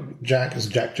don't know, Jack is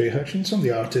Jack J. Hutchinson,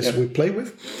 the artist we play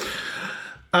with.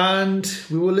 And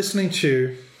we were listening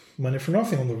to Money for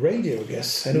Nothing on the radio, I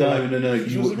guess. No.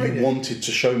 You wanted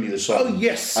to show me the song. Oh,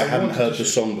 yes. I hadn't heard the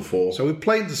song before. So we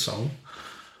played the song.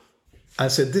 I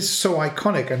said, this is so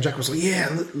iconic. And Jack was like, yeah,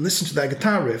 listen to that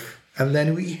guitar riff. And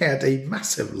then we had a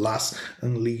massive Laz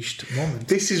Unleashed moment.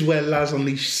 This is where Laz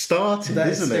Unleashed started,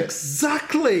 isn't it?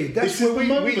 Exactly. That's this is the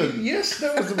moment. Yes,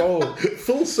 that was the moment.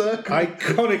 Full circle.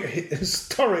 Iconic,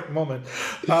 historic moment.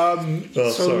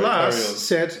 Laz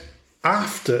said,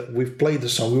 after we've played the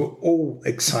song, we were all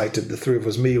excited, the three of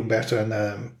us, me, Umberto,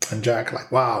 and Jack,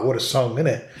 like, wow, what a song,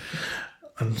 innit?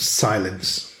 And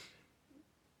silence.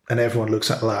 And everyone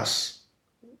looks at Laz.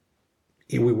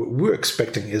 We were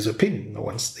expecting his opinion.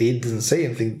 He didn't say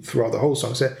anything throughout the whole song.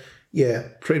 He said, yeah,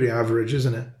 pretty average,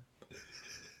 isn't it?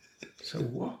 So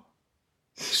what?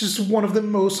 This is one of the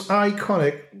most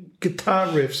iconic guitar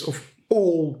riffs of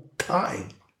all time.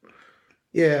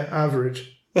 Yeah,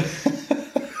 average. And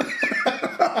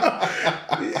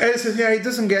he says, yeah, it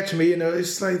doesn't get to me,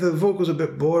 it's like the vocals are a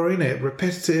bit boring,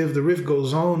 repetitive, the riff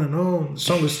goes on and on, the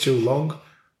song is too long,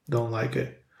 don't like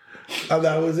it. And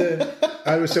that was it.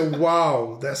 I was so,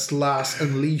 wow, that's Lars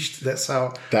Unleashed. That's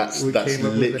how That's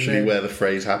literally where the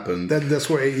phrase happened. That's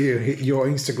where your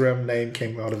Instagram name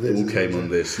came out of this. All came on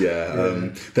this, yeah.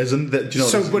 Do you know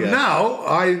so, but now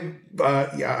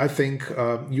I think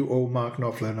you owe Mark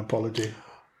Knopfler an apology.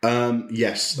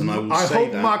 Yes, and I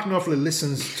hope Mark Knopfler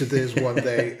listens to this one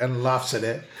day and laughs at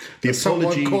it.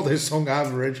 Someone called his song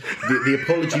average. The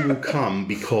apology will come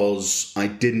because I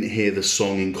didn't hear the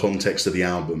song in context of the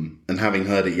album, and having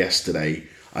heard it yesterday,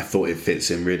 I thought it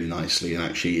fits in really nicely. And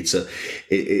actually, it's the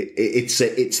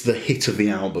hit of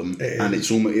the album, and it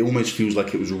almost feels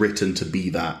like it was written to be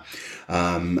that.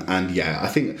 And yeah, I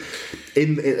think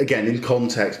in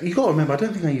context, you got to remember, I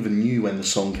don't think I even knew when the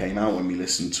song came out when we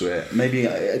listened to it. Maybe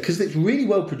because it's really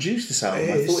well produced, this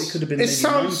album. I thought it could have been maybe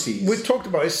 90s. We talked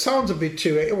about it sounds a bit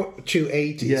too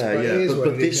 80s.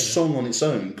 But this song on its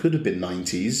own could have been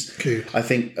 90s. Cool. I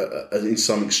think in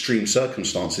some extreme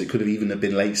circumstances, it could have even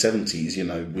been late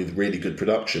 70s. With really good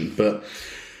production, but.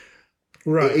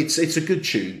 Right, it's a good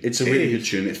tune. It's a really good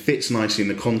tune. It fits nicely in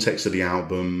the context of the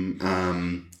album.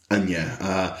 And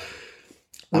yeah,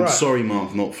 I'm sorry,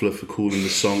 Mark Knopfler, for calling the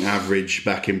song average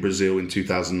back in Brazil in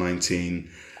 2019.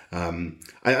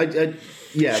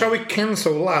 Shall we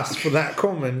cancel Lars for that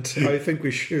comment? I think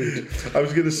we should. I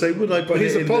was going to say, would I? But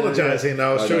he's apologising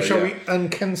now. So shall we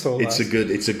uncancel Lars?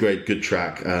 It's a good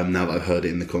track. Now that I've heard it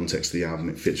in the context of the album,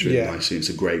 it fits really nicely. It's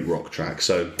a great rock track.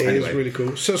 So it is really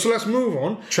cool. So let's move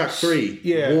on. Track 3,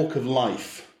 Walk of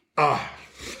Life.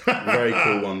 Very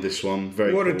cool one, this one.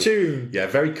 Very what cool. a tune. Yeah,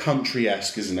 very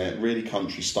country-esque, isn't it? Really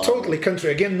country style. Totally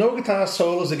country. Again, no guitar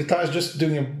solos. The guitar is just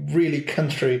doing a really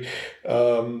country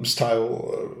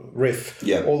style riff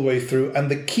all the way through. And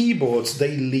the keyboards,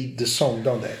 they lead the song,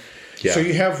 don't they? Yeah. So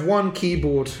you have one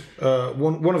keyboard,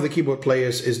 one of the keyboard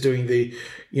players is doing the,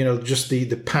 just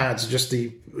the pads, just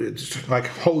like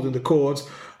holding the chords.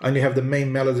 And you have the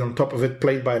main melody on top of it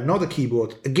played by another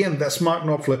keyboard. Again, that's Mark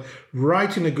Knopfler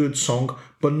writing a good song,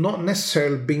 but not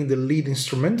necessarily being the lead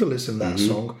instrumentalist in that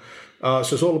song. So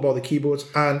it's all about the keyboards.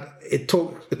 And it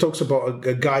talks about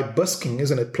a guy busking,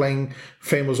 isn't it? Playing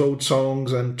famous old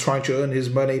songs and trying to earn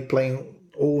his money, playing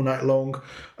all night long.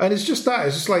 And it's just that.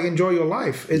 It's just like enjoy your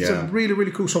life. It's a really,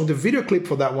 really cool song. The video clip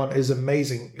for that one is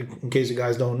amazing, in case you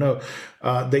guys don't know.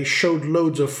 They showed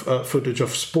loads of footage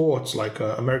of sports like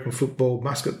American football,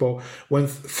 basketball, when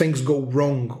things go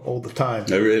wrong all the time.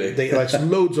 Oh, really? They like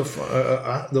loads of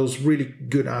those really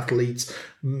good athletes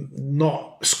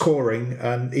not scoring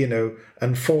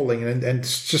and falling and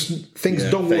it's just things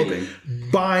don't failing.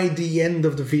 Work. By the end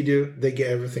of the video, they get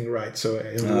everything right. So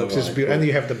it works. It's beautiful. And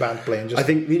you have the band playing. I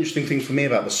think the interesting thing for me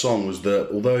about the song was that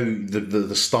although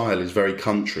the style is very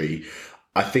country,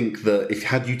 I think that if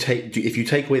you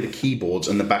take away the keyboards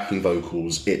and the backing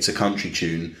vocals, it's a country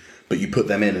tune. But you put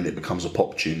them in and it becomes a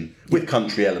pop tune with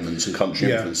country elements and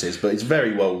country influences. But it's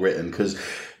very well written because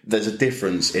there's a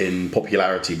difference in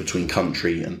popularity between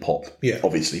country and pop. Yeah.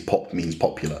 Obviously, pop means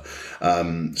popular.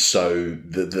 So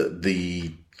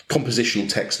the compositional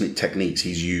techniques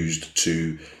he's used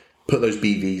to put those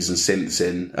BVs and synths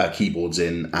in, keyboards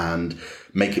in, and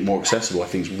make it more accessible, I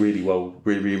think is really well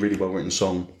written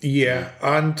song. Yeah,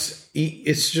 and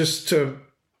it's just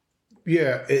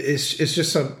it's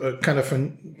just a kind of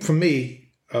for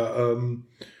me a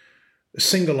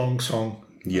sing along song.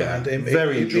 Yeah, and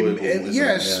very enjoyable.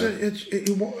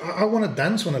 I want to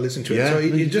dance when I listen to it. So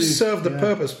it just served the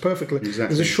purpose perfectly.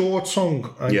 Exactly. It's a short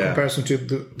song in comparison to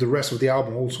the rest of the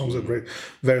album. All songs are very,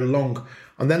 very long.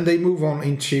 And then they move on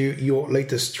into your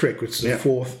latest Trick, which is the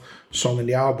fourth song in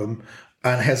the album,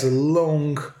 and has a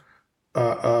long,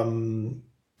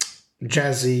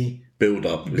 jazzy build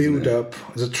up.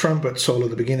 There's a trumpet solo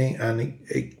at the beginning, and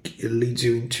it leads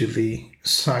you into the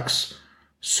sax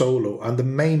solo. And the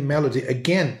main melody,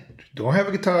 again, you don't have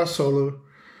a guitar solo.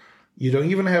 You don't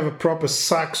even have a proper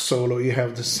sax solo. You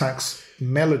have the sax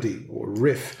melody or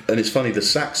riff. And it's funny, the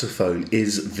saxophone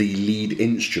is the lead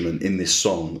instrument in this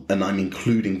song, and I'm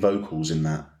including vocals in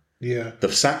that. Yeah.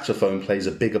 The saxophone plays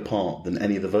a bigger part than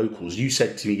any of the vocals. You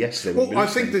said to me yesterday... Well, I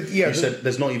think that... Yeah, you said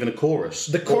there's not even a chorus.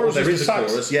 The chorus is the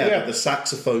sax. Chorus, but the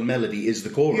saxophone melody is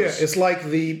the chorus. Yeah, it's like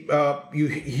you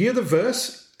hear the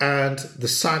verse and the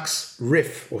sax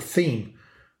riff or theme,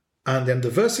 and then the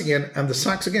verse again, and the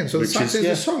sax again. So the sax is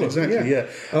the solo. Exactly, yeah.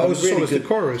 Oh, it's really the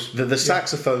chorus. The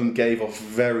saxophone gave off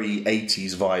very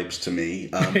 80s vibes to me.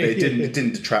 It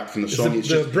didn't detract from the song. It's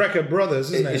the Brecker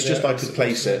Brothers, isn't it? It's just I could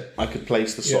place it. I could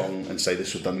place the song and say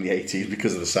this was done in the 80s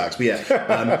because of the sax. But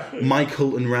yeah,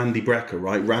 Michael and Randy Brecker,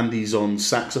 right? Randy's on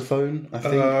saxophone, I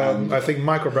think. I think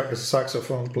Michael Brecker's a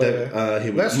saxophone player.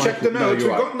 Let's check the notes.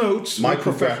 We've got notes.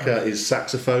 Michael Brecker is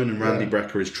saxophone and Randy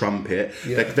Brecker is trumpet.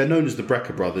 Yeah. They're known as the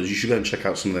Brecker Brothers. You should go and check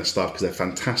out some of their stuff because they're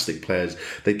fantastic players.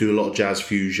 They do a lot of jazz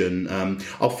fusion.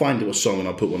 I'll find a song and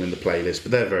I'll put one in the playlist,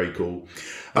 but they're very cool.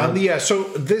 So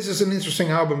this is an interesting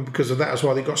album because of that as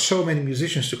well. They got so many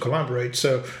musicians to collaborate,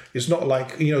 so it's not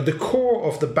like, the core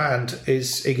of the band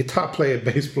is a guitar player,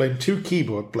 bass player, 2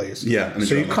 keyboard players. Yeah.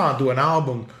 So you can't do a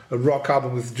rock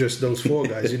album with just those 4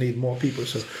 guys. You need more people.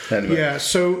 So anyway.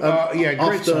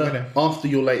 Great song. After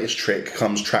your latest trick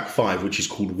comes track 5, which is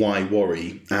called Why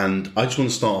Worry, and I just want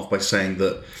to start off by saying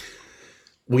that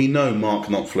we know Mark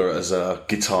Knopfler as a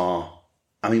guitar.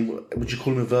 I mean, would you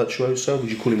call him a virtuoso?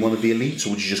 Would you call him one of the elites? Or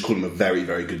would you just call him a very,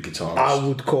 very good guitarist? I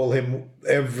would call him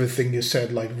everything you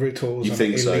said, like virtuoso. You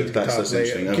think so? That's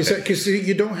interesting. Because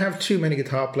you don't have too many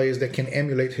guitar players that can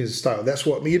emulate his style. That's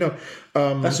what,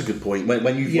 that's a good point.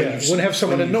 When you have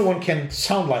someone that no one can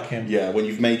sound like him. Yeah, when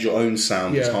you've made your own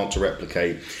sound, it's hard to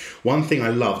replicate. One thing I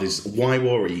loved is Why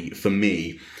Worry, for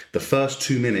me, the first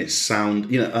 2 minutes sound,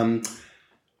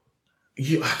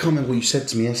 I can't remember what you said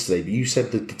to me yesterday, but you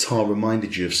said the guitar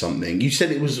reminded you of something. You said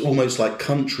it was almost like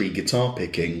country guitar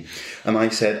picking. And I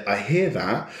said, I hear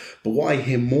that, but what I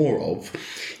hear more of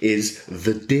is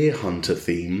the Deer Hunter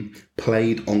theme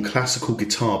played on classical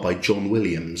guitar by John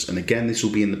Williams. And again, this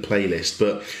will be in the playlist,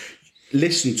 but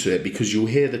listen to it because you'll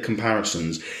hear the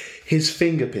comparisons. His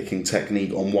finger picking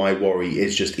technique on Why Worry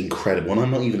is just incredible. And I'm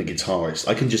not even a guitarist.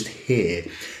 I can just hear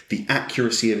the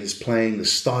accuracy of his playing, the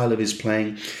style of his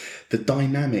playing, the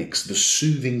dynamics, the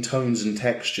soothing tones and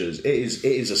textures. It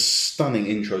is a stunning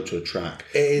intro to a track.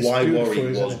 Why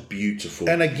Worry was beautiful.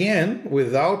 And again,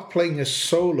 without playing a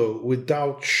solo,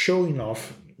 without showing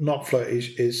off, Knopfler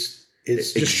is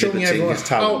just showing everyone his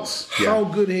talents. How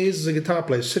good he is as a guitar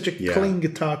player. Such a clean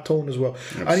guitar tone as well.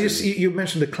 Absolutely. And you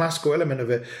mentioned the classical element of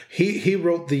it. He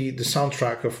wrote the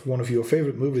soundtrack of one of your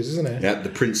favorite movies, isn't it? Yeah, The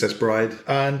Princess Bride.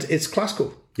 And it's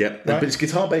classical. Yeah, right? But it's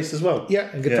guitar based as well. Yeah,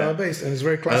 and guitar based, and it's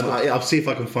very classical. I'll see if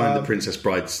I can find The Princess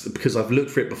Bride because I've looked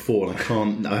for it before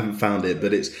and I haven't found it.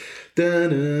 But it's. So we're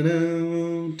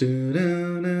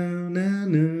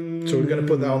going to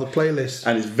put that on the playlist,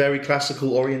 and it's very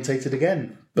classical orientated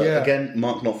again. But again,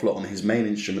 Mark Knopfler on his main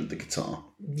instrument, the guitar.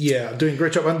 Yeah, doing a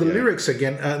great job. And the lyrics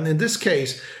again, and in this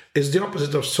case, is the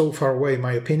opposite of So Far Away, in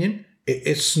my opinion.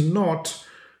 It's not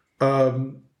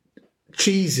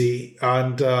cheesy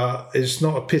and it's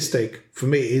not a piss take. For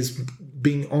me, it's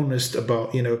being honest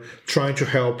about, trying to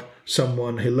help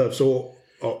someone he loves or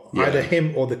either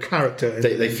him or the character.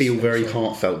 They feel very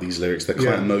heartfelt, these lyrics. They're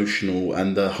quite emotional,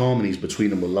 and the harmonies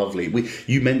between them were lovely.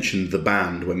 You mentioned the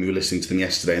band when we were listening to them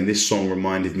yesterday, and this song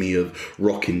reminded me of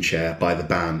Rockin' Chair by the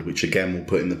band, which again we'll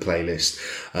put in the playlist.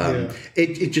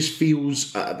 It just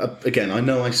feels, again, I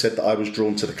know I said that I was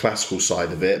drawn to the classical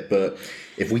side of it, but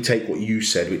if we take what you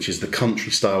said, which is the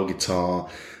country style guitar,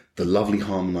 the lovely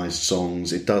harmonised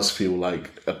songs, it does feel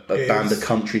like a band of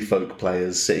country folk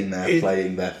players sitting there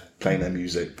playing their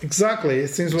music. Exactly. It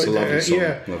seems it's like a lovely song.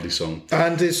 Lovely song.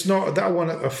 And it's not that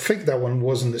one. I think that one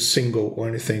wasn't a single or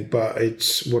anything, but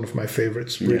it's one of my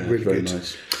favourites. Really very good.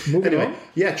 Nice. Moving on.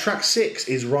 Track 6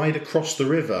 is Ride Across the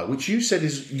River, which you said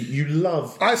is you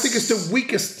love. I think it's the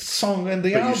weakest song in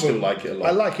the album. But you still like it a lot.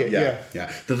 I like it.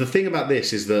 Yeah. The thing about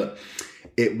this is that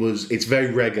it's very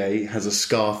reggae, has a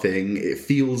ska thing. It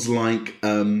feels like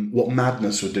what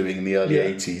Madness were doing in the early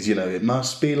 80s. It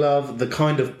must be love, the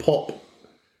kind of pop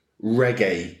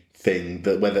reggae thing,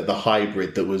 whether the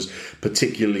hybrid that was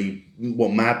particularly,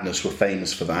 Madness were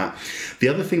famous for that. The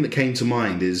other thing that came to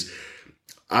mind is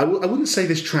I wouldn't say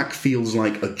this track feels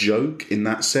like a joke in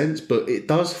that sense, but it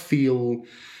does feel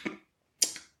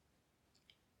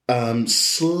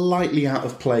slightly out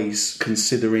of place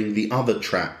considering the other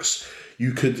tracks.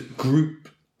 You could group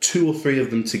 2 or 3 of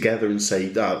them together and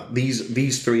say,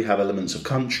 these 3 have elements of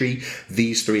country,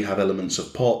 these 3 have elements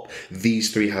of pop,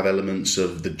 these 3 have elements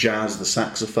of the jazz, the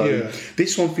saxophone. Yeah.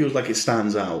 This one feels like it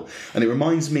stands out. And it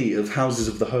reminds me of Houses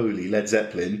of the Holy, Led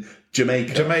Zeppelin,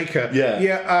 Jamaica.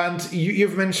 Yeah, and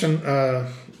you've mentioned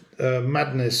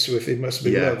Madness with It Must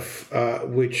Be Love,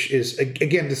 which is,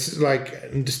 again, this is like,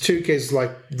 in these 2 cases,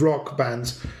 like rock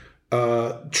bands.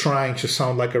 trying to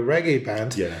sound like a reggae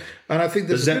band. Yeah. And I think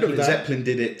there's a bit of that. Zeppelin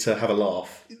did it to have a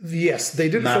laugh. Yes, they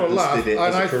did it for a Madness laugh. did it and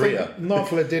as a I career. think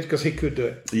Knopfler did because he could do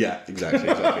it. Yeah, exactly.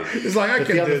 It's like, I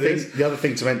can do this. The other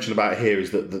thing to mention about here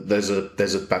is that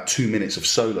there's about 2 minutes of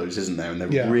solos, isn't there? And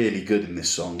they're really good in this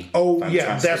song. Oh,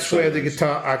 Fantastic that's solos. where the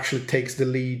guitar actually takes the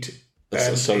lead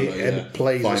and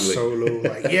plays a solo.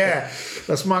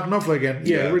 That's Mark Knopfler again.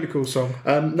 Yeah, really cool song.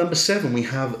 Number 7, we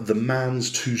have The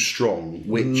Man's Too Strong,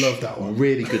 which love that one.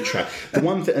 Really good track. The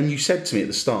one thing, and you said to me at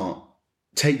the start,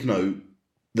 take note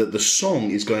that the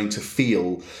song is going to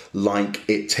feel like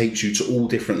it takes you to all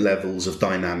different levels of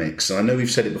dynamics. And I know we've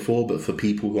said it before, but for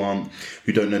people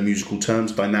who don't know musical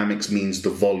terms, dynamics means the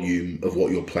volume of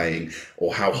what you're playing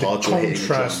or how hard you're hitting the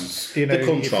drums. The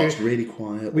contrast, really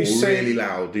quiet or really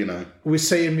loud, We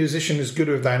say a musician is good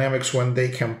with dynamics when they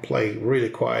can play really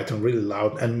quiet and really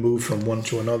loud and move from one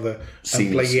to another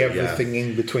and play everything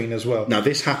in between as well. Now,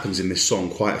 this happens in this song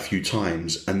quite a few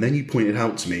times, and then you pointed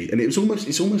out to me, and it's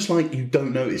almost like you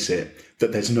don't notice it,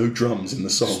 that there's no drums in the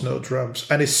song. There's no drums.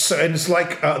 And it's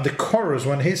like the chorus,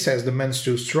 when he says the man's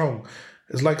too strong,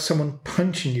 it's like someone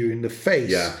punching you in the face.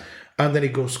 Yeah. And then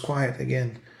it goes quiet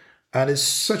again. And it's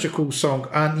such a cool song.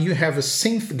 And you have a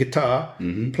synth guitar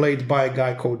played by a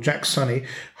guy called Jack Sonny,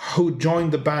 who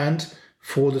joined the band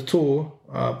for the tour,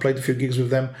 played a few gigs with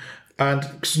them. And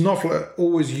Knopfler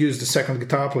always used the second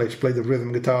guitar player to play the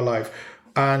rhythm guitar live.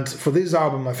 And for this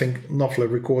album, I think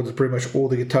Knopfler recorded pretty much all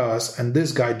the guitars, and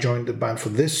this guy joined the band for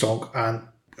this song, and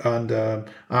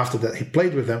after that he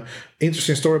played with them.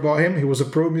 Interesting story about him: he was a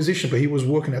pro musician, but he was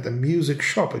working at a music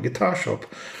shop, a guitar shop,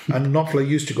 and Knopfler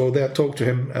used to go there, talk to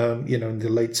him, in the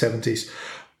late 70s.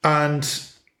 And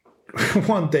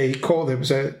one day he called him and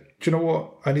said, "Do you know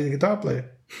what? I need a guitar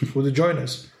player. Would you join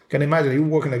us?" Can you imagine? You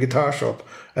work in a guitar shop,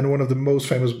 and one of the most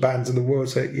famous bands in the world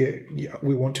said, "Yeah,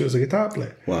 we want you as a guitar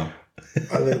player." Wow.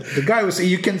 The guy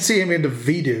you can see him in the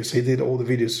videos. He did all the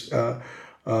videos,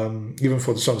 even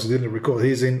for the songs he didn't record.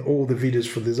 He's in all the videos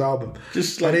for this album.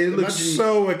 And he looks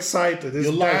so excited.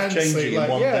 Your life changing in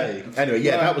one day. Anyway,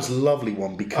 that was a lovely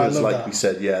one because, like we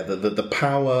said, the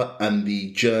power and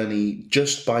the journey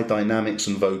just by dynamics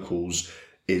and vocals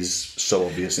is so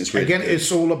obvious. It's really good. It's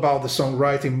all about the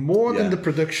songwriting more than the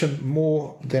production,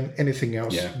 more than anything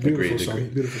else. Yeah, Beautiful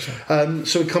song.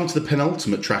 So we come to the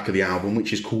penultimate track of the album,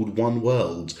 which is called One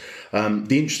World.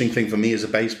 The interesting thing for me as a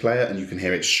bass player, and you can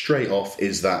hear it straight off,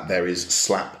 is that there is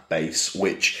slap bass,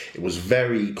 which it was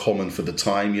very common for the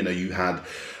time. You had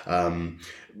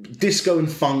disco and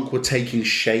funk were taking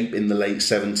shape in the late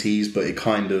 70s, but it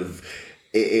kind of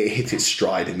it hit its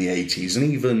stride in the 80s,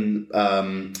 and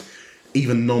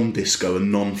even non-disco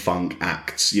and non-funk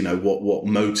acts, what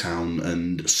Motown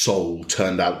and soul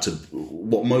turned out to,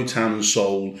 what Motown and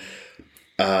soul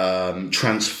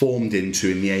transformed into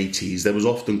in the 80s. There was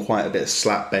often quite a bit of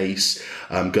slap bass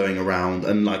going around,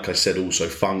 and like I said, also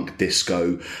funk,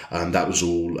 disco. That was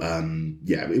all.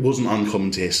 It wasn't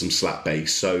uncommon to hear some slap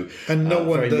bass. So and no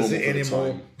one does it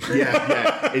anymore.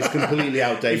 It's completely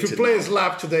outdated. If you play a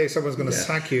slap today, someone's going to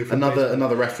sack you.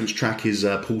 Another reference track is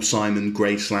Paul Simon,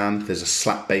 Graceland. There's a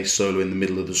slap bass solo in the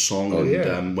middle of the song,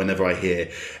 whenever I hear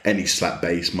any slap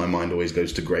bass, my mind always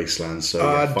goes to Graceland. So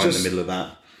find the middle of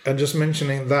that. And just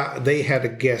mentioning that they had a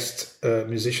guest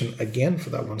musician again for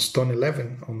that one, Stone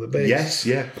 11 on the bass. Yes,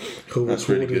 yeah. Who That's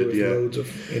really good, with loads of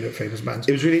famous bands.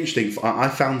 It was really interesting. I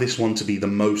found this one to be the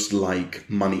most like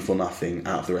Money for Nothing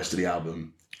out of the rest of the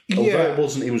album. Although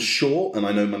it was short, and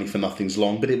I know Money for Nothing's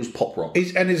long, but it was pop rock.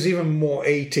 It's even more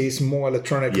 80s, more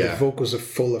electronic. The vocals are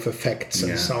full of effects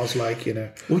and sounds like,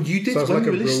 Well, you did, when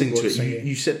you were listening to it,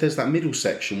 you said there's that middle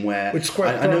section where, which is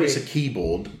quite I know it's a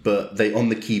keyboard, but on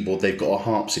the keyboard they've got a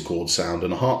harpsichord sound,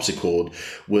 and a harpsichord,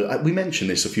 we mentioned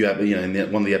this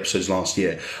in one of the episodes last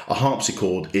year, a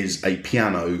harpsichord is a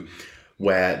piano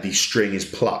where the string is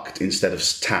plucked instead of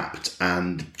tapped,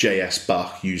 and J.S.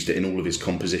 Bach used it in all of his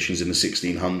compositions in the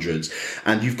 1600s.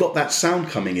 And you've got that sound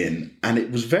coming in, and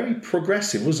it was very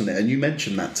progressive, wasn't it? And you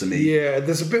mentioned that to me. Yeah,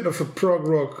 there's a bit of a prog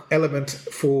rock element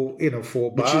for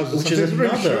bars, which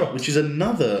is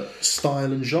another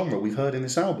style and genre we've heard in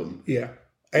this album. Yeah.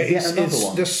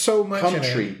 There's so much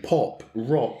country, in it. pop,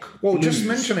 rock, well, blues, just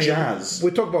mentioning jazz.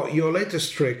 We talk about your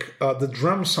latest trick. The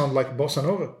drums sound like bossa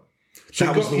nova. So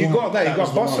you got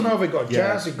bossa nova, you got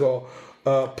jazz, you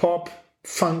got pop,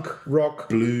 funk, rock,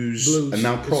 blues, and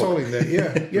now prog. It's all in there.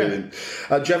 Yeah.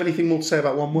 Do you have anything more to say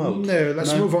about One World? No.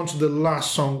 Let's move on to the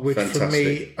last song, which for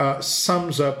me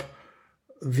sums up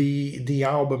the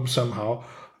album somehow.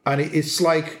 And it's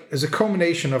like a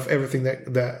combination of everything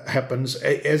that happens.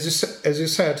 As you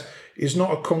said, It's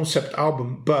not a concept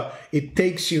album, but it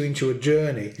takes you into a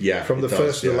journey from the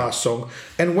first to the last song.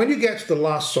 And when you get to the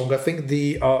last song, I think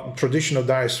the traditional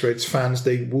Dire Straits fans,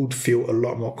 they would feel a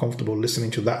lot more comfortable listening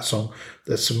to that song.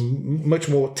 That's a much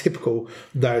more typical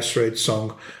Dire Straits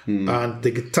song. And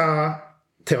the guitar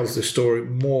tells the story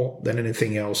more than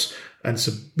anything else. And it's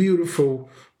a beautiful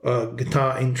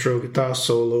guitar intro, guitar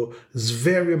solo. It's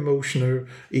very emotional.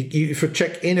 If you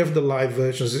check any of the live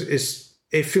versions,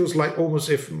 it feels like almost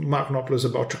if Mark Knopfler is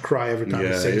about to cry every time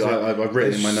he sings it. I've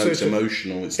written in my notes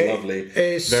emotional. It's lovely.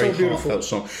 It's very so beautiful. Heartfelt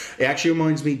song. It actually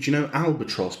reminds me, do you know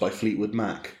Albatross by Fleetwood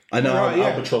Mac? I know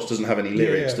Albatross doesn't have any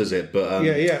lyrics, does it? But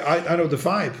I know the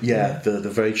vibe. The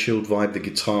very chilled vibe, the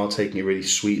guitar taking it really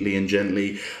sweetly and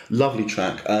gently. Lovely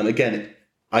track. Again,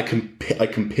 I can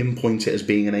pinpoint it as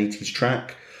being an 80s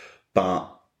track, but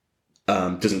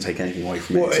doesn't take anything away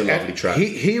from it. It's a lovely track.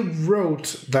 He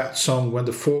wrote that song when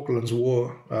the Falklands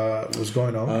War was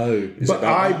going on. But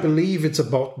I believe it's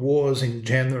about wars in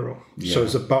general. Yeah. So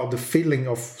it's about the feeling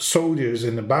of soldiers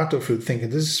in the battlefield thinking,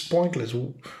 this is pointless.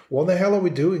 What the hell are we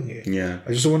doing here? Yeah.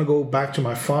 I just want to go back to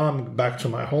my farm, back to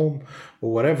my home,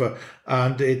 or whatever.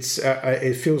 And it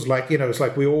feels like, it's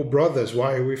like we're all brothers.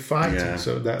 Why are we fighting? Yeah,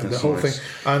 so the whole thing.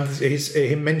 And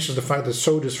he mentions the fact that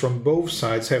soldiers from both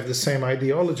sides have the same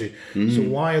ideology. So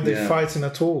why are they fighting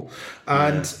at all?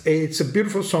 And it's a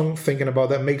beautiful song thinking about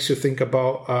that. Makes you think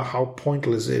about how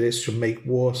pointless it is to make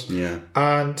wars. Yeah.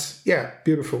 And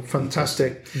beautiful,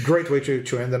 fantastic, great way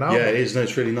to end an album. Yeah, it is. No,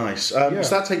 it's really nice. So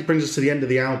that brings us to the end of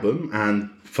the album, and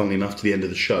funnily enough, to the end of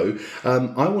the show.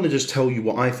 I want to just tell you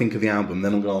what I think of the album,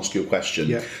 then I'm going to ask you a question.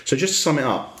 Yeah. So just to sum it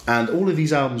up, and all of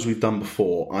these albums we've done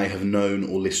before, I have known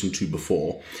or listened to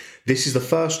before. This is the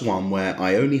first one where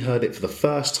I only heard it for the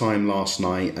first time last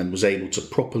night and was able to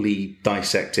properly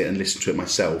dissect it and listen to it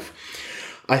myself.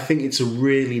 I think it's a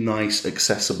really nice,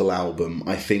 accessible album.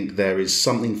 I think there is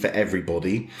something for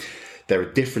everybody. There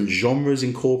are different genres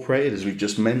incorporated, as we've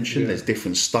just mentioned. Yeah. There's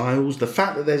different styles. The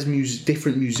fact that there's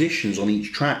different musicians on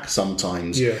each track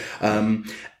sometimes. Yeah.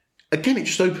 Again, it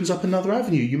just opens up another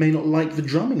avenue. You may not like the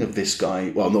drumming of this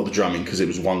guy. Well, not the drumming, because it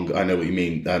was one... I know what you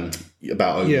mean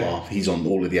about Omar. Yeah. He's on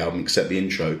all of the album except the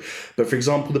intro. But for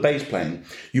example, the bass playing.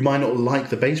 You might not like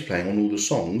the bass playing on all the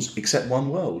songs except One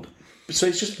World. So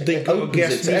it's just... It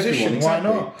opens it to everyone. Exactly. Why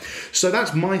not? So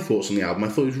that's my thoughts on the album. I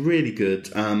thought it was really good.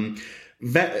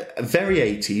 Very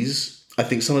 80s. I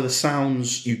think some of the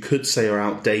sounds you could say are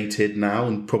outdated now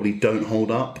and probably don't hold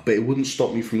up, but it wouldn't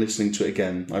stop me from listening to it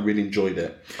again. I really enjoyed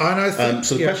it. And I think,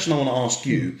 so the question I want to ask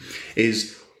you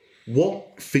is,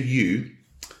 what for you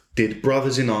did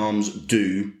Brothers in Arms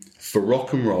do for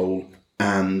rock and roll,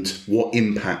 and what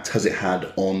impact has it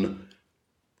had on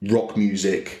rock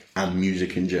music and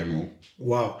music in general?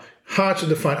 Wow. Hard to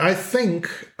define. I think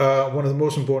one of the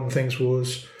most important things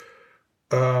was...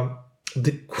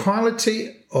 the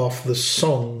quality of the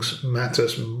songs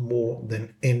matters more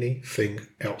than anything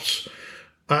else.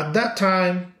 At that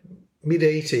time,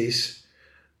 mid-80s,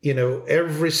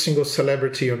 every single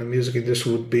celebrity on the music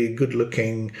industry would be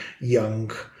good-looking,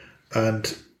 young,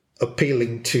 and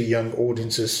appealing to young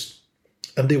audiences.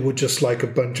 And they were just like a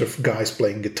bunch of guys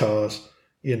playing guitars,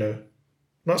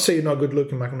 Not saying you're not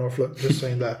good-looking, Mark Knopfler, just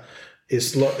saying that.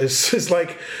 It's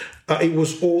like... it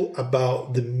was all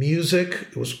about the music.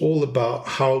 It was all about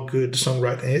how good the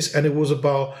songwriting is. And it was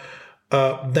about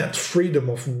that freedom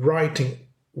of writing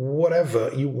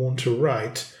whatever you want to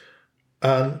write.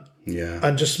 And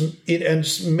just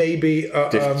maybe...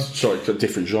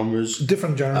 different genres.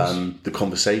 Different genres. The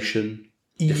conversation,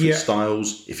 different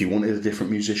styles. If he wanted a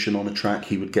different musician on a track,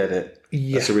 he would get it.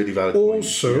 Yeah. That's a really valid point.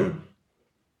 Also,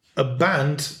 a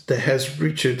band that has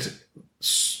reached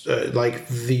a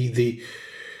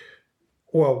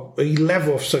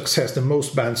level of success that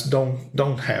most bands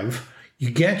don't have.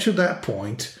 You get to that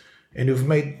point and you've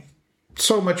made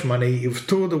so much money, you've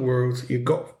toured the world, you've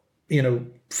got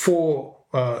 4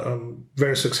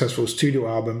 very successful studio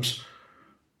albums,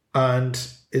 and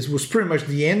it was pretty much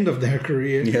the end of their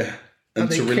career. Yeah.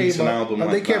 And to release an album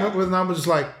and they came up with an album that's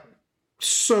like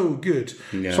so good.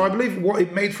 Yeah. So I believe what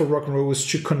it made for rock and roll was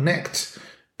to connect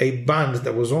a band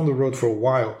that was on the road for a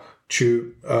while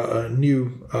to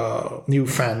new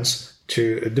fans,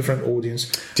 to a different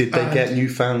audience. Did they get new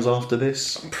fans after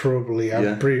this? Probably.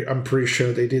 I'm pretty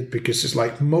sure they did, because it's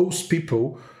like most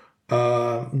people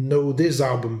know this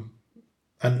album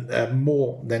and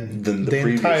more than the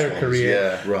entire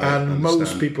career. Yeah, right. And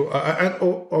most people, and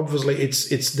obviously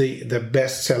it's the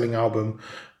best-selling album,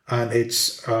 and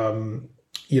it's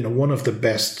one of the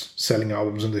best-selling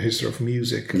albums in the history of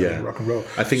music and rock and roll.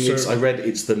 I think it's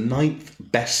the 9th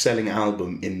best-selling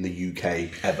album in the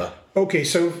UK ever. Okay,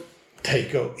 so there you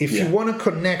go. If you want to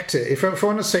connect it, if I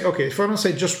want to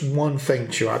say just one thing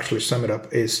to actually sum it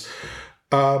up is,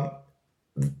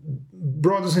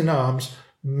 Brothers in Arms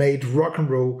made rock and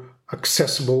roll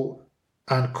accessible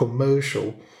and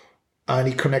commercial, and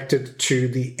he connected to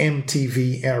the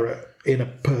MTV era in a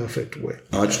perfect way.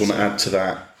 I just want to add to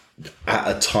that.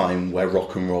 At a time where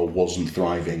rock and roll wasn't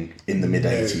thriving in the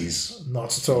mid-80s.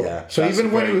 Not at all. Yeah, so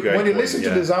even when you listen to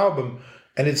this album,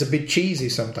 and it's a bit cheesy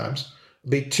sometimes, a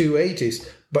bit too 80s,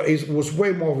 but it was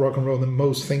way more rock and roll than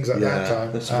most things at that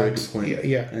time. That's a very good point.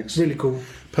 Yeah, it's really cool.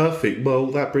 Perfect. Well,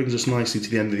 that brings us nicely to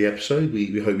the end of the episode.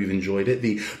 We hope you've enjoyed it.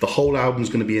 The whole album's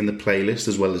going to be in the playlist,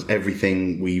 as well as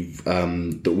everything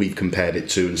that we've compared it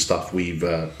to and stuff we've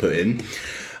put in.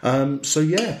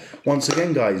 Once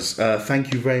again, guys,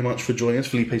 thank you very much for joining us.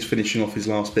 Felipe's finishing off his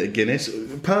last bit of Guinness.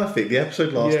 Perfect. The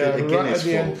episode lasted a Guinness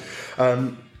full.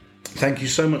 Thank you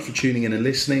so much for tuning in and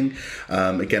listening.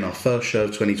 Again, our first show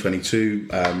of 2022.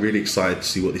 Really excited to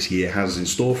see what this year has in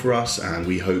store for us, and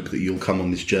we hope that you'll come on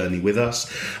this journey with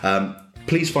us.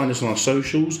 Please find us on our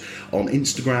socials, on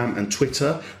Instagram and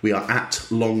Twitter. We are at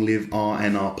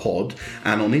LongLiveRNRPod,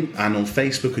 and on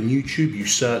Facebook and YouTube, you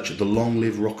search the Long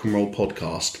Live Rock and Roll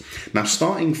Podcast. Now,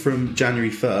 starting from January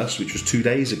 1st, which was 2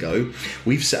 days ago,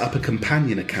 we've set up a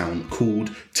companion account called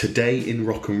Today in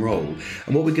Rock and Roll.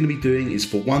 And what we're going to be doing is,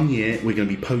 for 1 year, we're going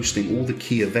to be posting all the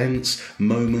key events,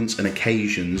 moments, and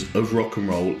occasions of rock and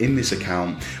roll in this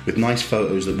account with nice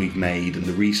photos that we've made and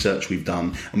the research we've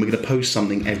done. And we're going to post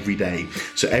something every day.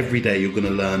 So every day you're going to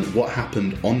learn what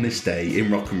happened on this day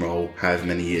in rock and roll however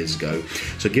many years ago.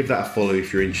 So give that a follow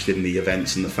if you're interested in the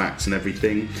events and the facts and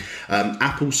everything.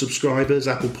 Apple subscribers,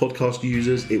 Apple podcast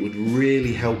users, it would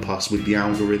really help us with the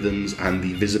algorithms and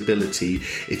the visibility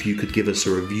if you could give us a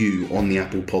review on the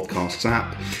Apple Podcasts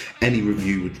app. Any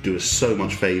review would do us so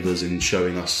much favours in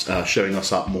showing us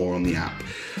up more on the app.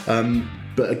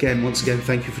 But again, once again,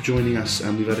 thank you for joining us,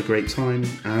 and we've had a great time.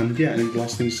 And any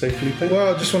last thing to say, Felipe?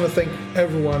 Well, I just want to thank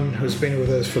everyone who's been with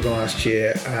us for the last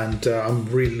year, and I'm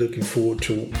really looking forward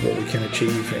to what we can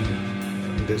achieve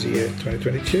in this year,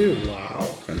 2022. Wow.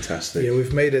 Fantastic. Yeah,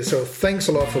 we've made it. So thanks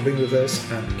a lot for being with us,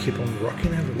 and keep on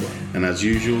rocking, everyone. And as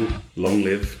usual, long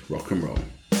live rock and roll.